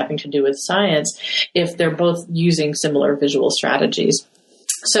solely having to do with science if they're both using similar visual strategies.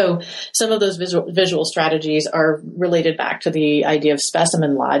 So some of those visual strategies are related back to the idea of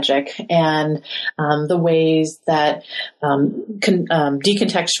specimen logic and the ways that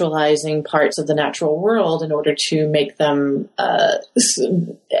decontextualizing parts of the natural world in order to make them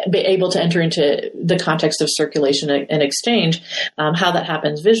be able to enter into the context of circulation and exchange, how that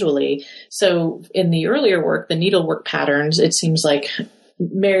happens visually. So in the earlier work, the needlework patterns, it seems like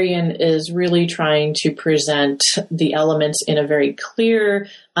Marian is really trying to present the elements in a very clear,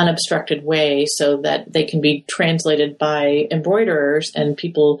 unobstructed way so that they can be translated by embroiderers and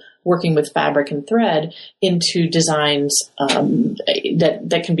people working with fabric and thread into designs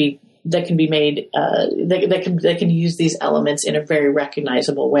that can be made, that can use these elements in a very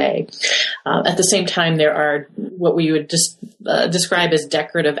recognizable way. At the same time, there are what we would just describe as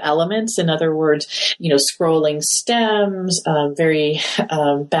decorative elements. In other words, scrolling stems, very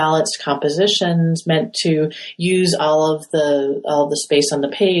balanced compositions meant to use all of the space on the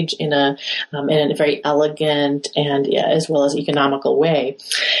page in a very elegant and as well as economical way.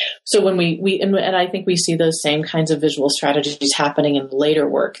 So when and I think we see those same kinds of visual strategies happening in later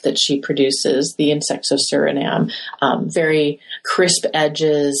work that she produces, the Insects of Suriname, very crisp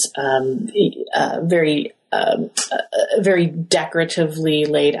edges, very decoratively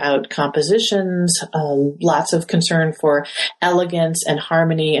laid out compositions, lots of concern for elegance and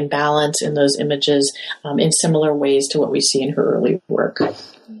harmony and balance in those images in similar ways to what we see in her early work.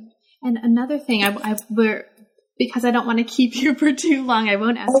 And another thing, because I don't want to keep you for too long, I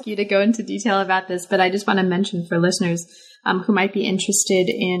won't ask you to go into detail about this, but I just want to mention for listeners who might be interested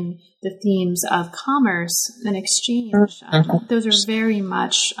in the themes of commerce and exchange, those are very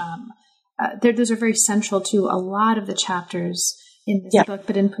much, those are very central to a lot of the chapters in this book,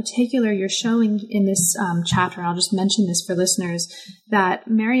 but in particular, you're showing in this chapter, and I'll just mention this for listeners, that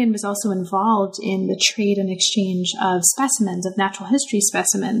Marian was also involved in the trade and exchange of specimens, of natural history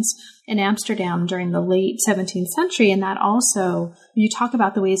specimens in Amsterdam during the late 17th century, and that also, you talk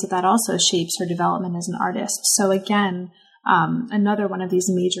about the ways that also shapes her development as an artist. So again, another one of these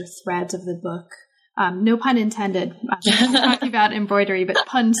major threads of the book. No pun intended. I'm talking about embroidery, but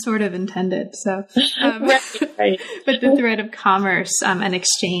pun sort of intended. So, right. But the thread of commerce and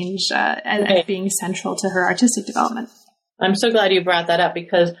exchange as being central to her artistic development. I'm so glad you brought that up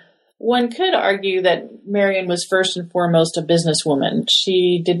because one could argue that Marian was first and foremost a businesswoman.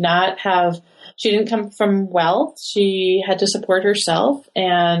 She didn't come from wealth. She had to support herself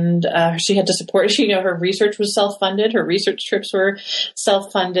and she had to support, her research was self-funded. Her research trips were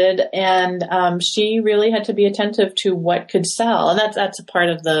self-funded and she really had to be attentive to what could sell. And that's a part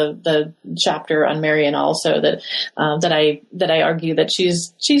of the chapter on Marian also that I argue that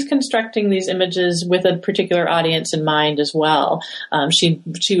she's constructing these images with a particular audience in mind as well.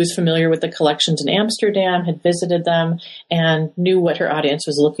 She was familiar with the collections in Amsterdam, had visited them and knew what her audience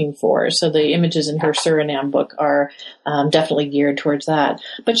was looking for. So the images in her Suriname book are definitely geared towards that.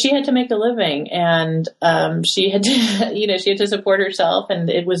 But she had to make a living, and she had to, she had to support herself, and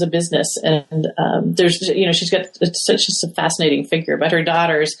it was a business. And she's got such a fascinating figure. But her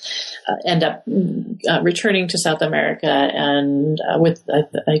daughters end up returning to South America, and with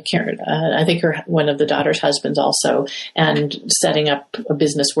I think one of the daughters' husbands also, and setting up a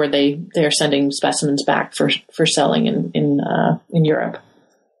business where they are sending specimens back for selling in Europe.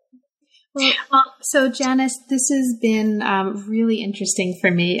 Well, so Janice, this has been really interesting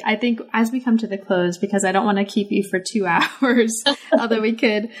for me. I think as we come to the close, because I don't want to keep you for 2 hours, although we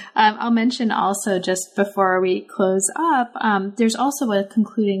could, I'll mention also just before we close up, there's also a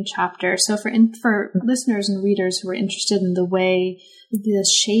concluding chapter. So for listeners and readers who are interested in the way the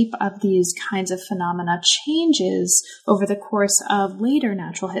shape of these kinds of phenomena changes over the course of later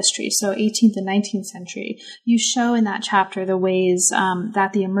natural history, so 18th and 19th century. You show in that chapter the ways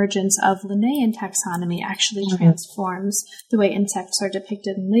that the emergence of Linnaean taxonomy actually transforms the way insects are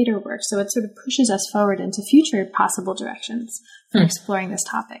depicted in later work. So it sort of pushes us forward into future possible directions for exploring this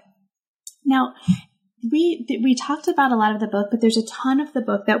topic. Now, We talked about a lot of the book, but there's a ton of the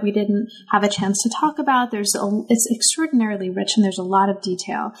book that we didn't have a chance to talk about. It's extraordinarily rich and there's a lot of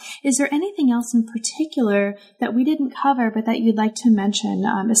detail. Is there anything else in particular that we didn't cover, but that you'd like to mention,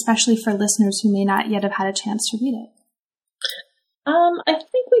 especially for listeners who may not yet have had a chance to read it? I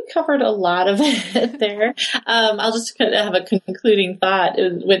think we covered a lot of it there. I'll just kind of have a concluding thought,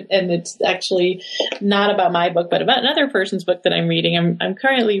 and it's actually not about my book, but about another person's book that I'm reading. I'm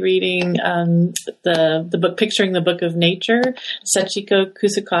currently reading the book Picturing the Book of Nature, Sachiko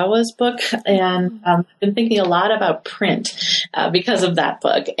Kusakawa's book, and I've been thinking a lot about print because of that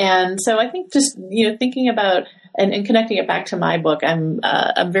book. And so I think just thinking about and connecting it back to my book, I'm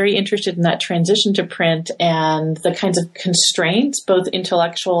very interested in that transition to print and the kinds of constraints, both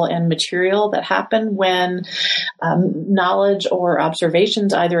intellectual and material, that happen when knowledge or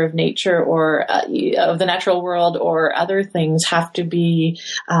observations, either of nature or of the natural world or other things, have to be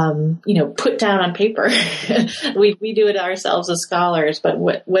put down on paper. we do it ourselves as scholars, but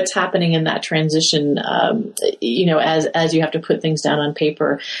what's happening in that transition, as you have to put things down on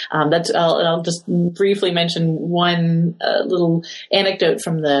paper. I'll just briefly mention one little anecdote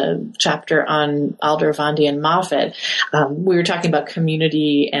from the chapter on Aldrovandi and Moffat. We were talking about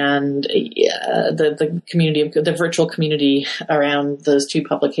community and the community of the virtual community around those two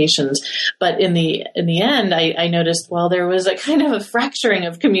publications. But in the end, I noticed, well, there was a kind of a fracturing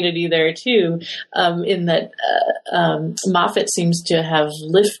of community there too, in that Moffat seems to have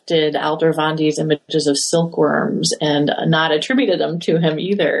lifted Aldrovandi's images of silkworms and not attributed them to him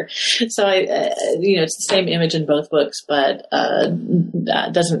either. So it's the same image in both books, but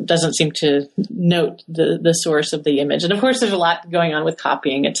doesn't seem to note the source of the image. And of course, there's a lot going on with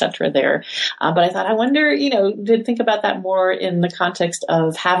copying, etc. there. But I thought, I wonder, to think about that more in the context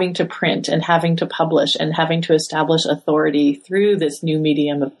of having to print and having to publish and having to establish authority through this new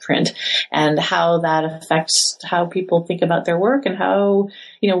medium of print, and how that affects how people think about their work and how,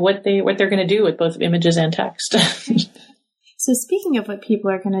 what they're going to do with both images and text. So speaking of what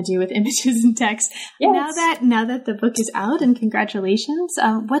people are going to do with images and text, yes. now that the book is out, and congratulations,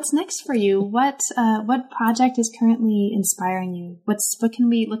 what's next for you? What project is currently inspiring you? What can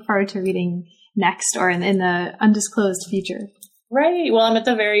we look forward to reading next, or in the undisclosed future? Right. Well, I'm at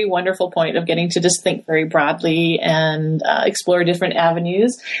the very wonderful point of getting to just think very broadly and explore different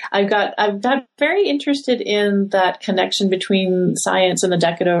avenues. I've got very interested in that connection between science and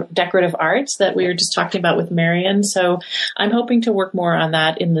the decorative arts that we were just talking about with Marion. So I'm hoping to work more on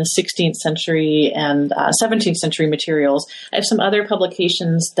that in the 16th century and 17th century materials. I have some other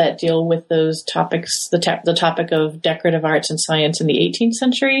publications that deal with those topics, the topic of decorative arts and science in the 18th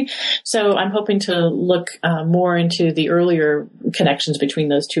century. So I'm hoping to look more into the earlier connections between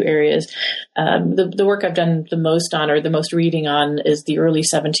those two areas. The work I've done the most on, or the most reading on, is the early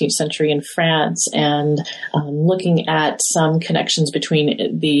 17th century in France, and looking at some connections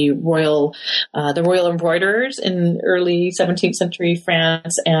between the royal embroiderers in early 17th century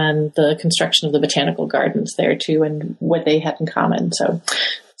France and the construction of the botanical gardens there too, and what they had in common. So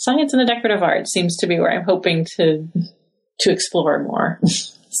science and the decorative arts seems to be where I'm hoping to explore more.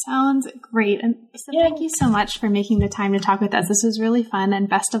 Sounds great. And so Thank you so much for making the time to talk with us. This was really fun, and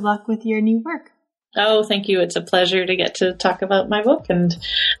best of luck with your new work. Oh, thank you. It's a pleasure to get to talk about my book, and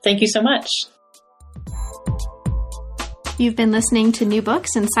thank you so much. You've been listening to New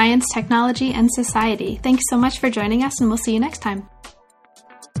Books in Science, Technology, and Society. Thanks so much for joining us, and we'll see you next time.